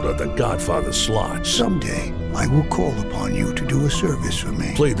shadowy world of The Godfather slot. Someday, I will call upon you to do a service for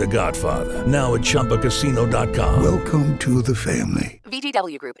me. Play The Godfather, now at ChumbaCasino.com. Welcome to the family.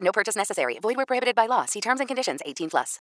 VGW Group. No purchase necessary. Void where prohibited by law. See terms and conditions. 18+.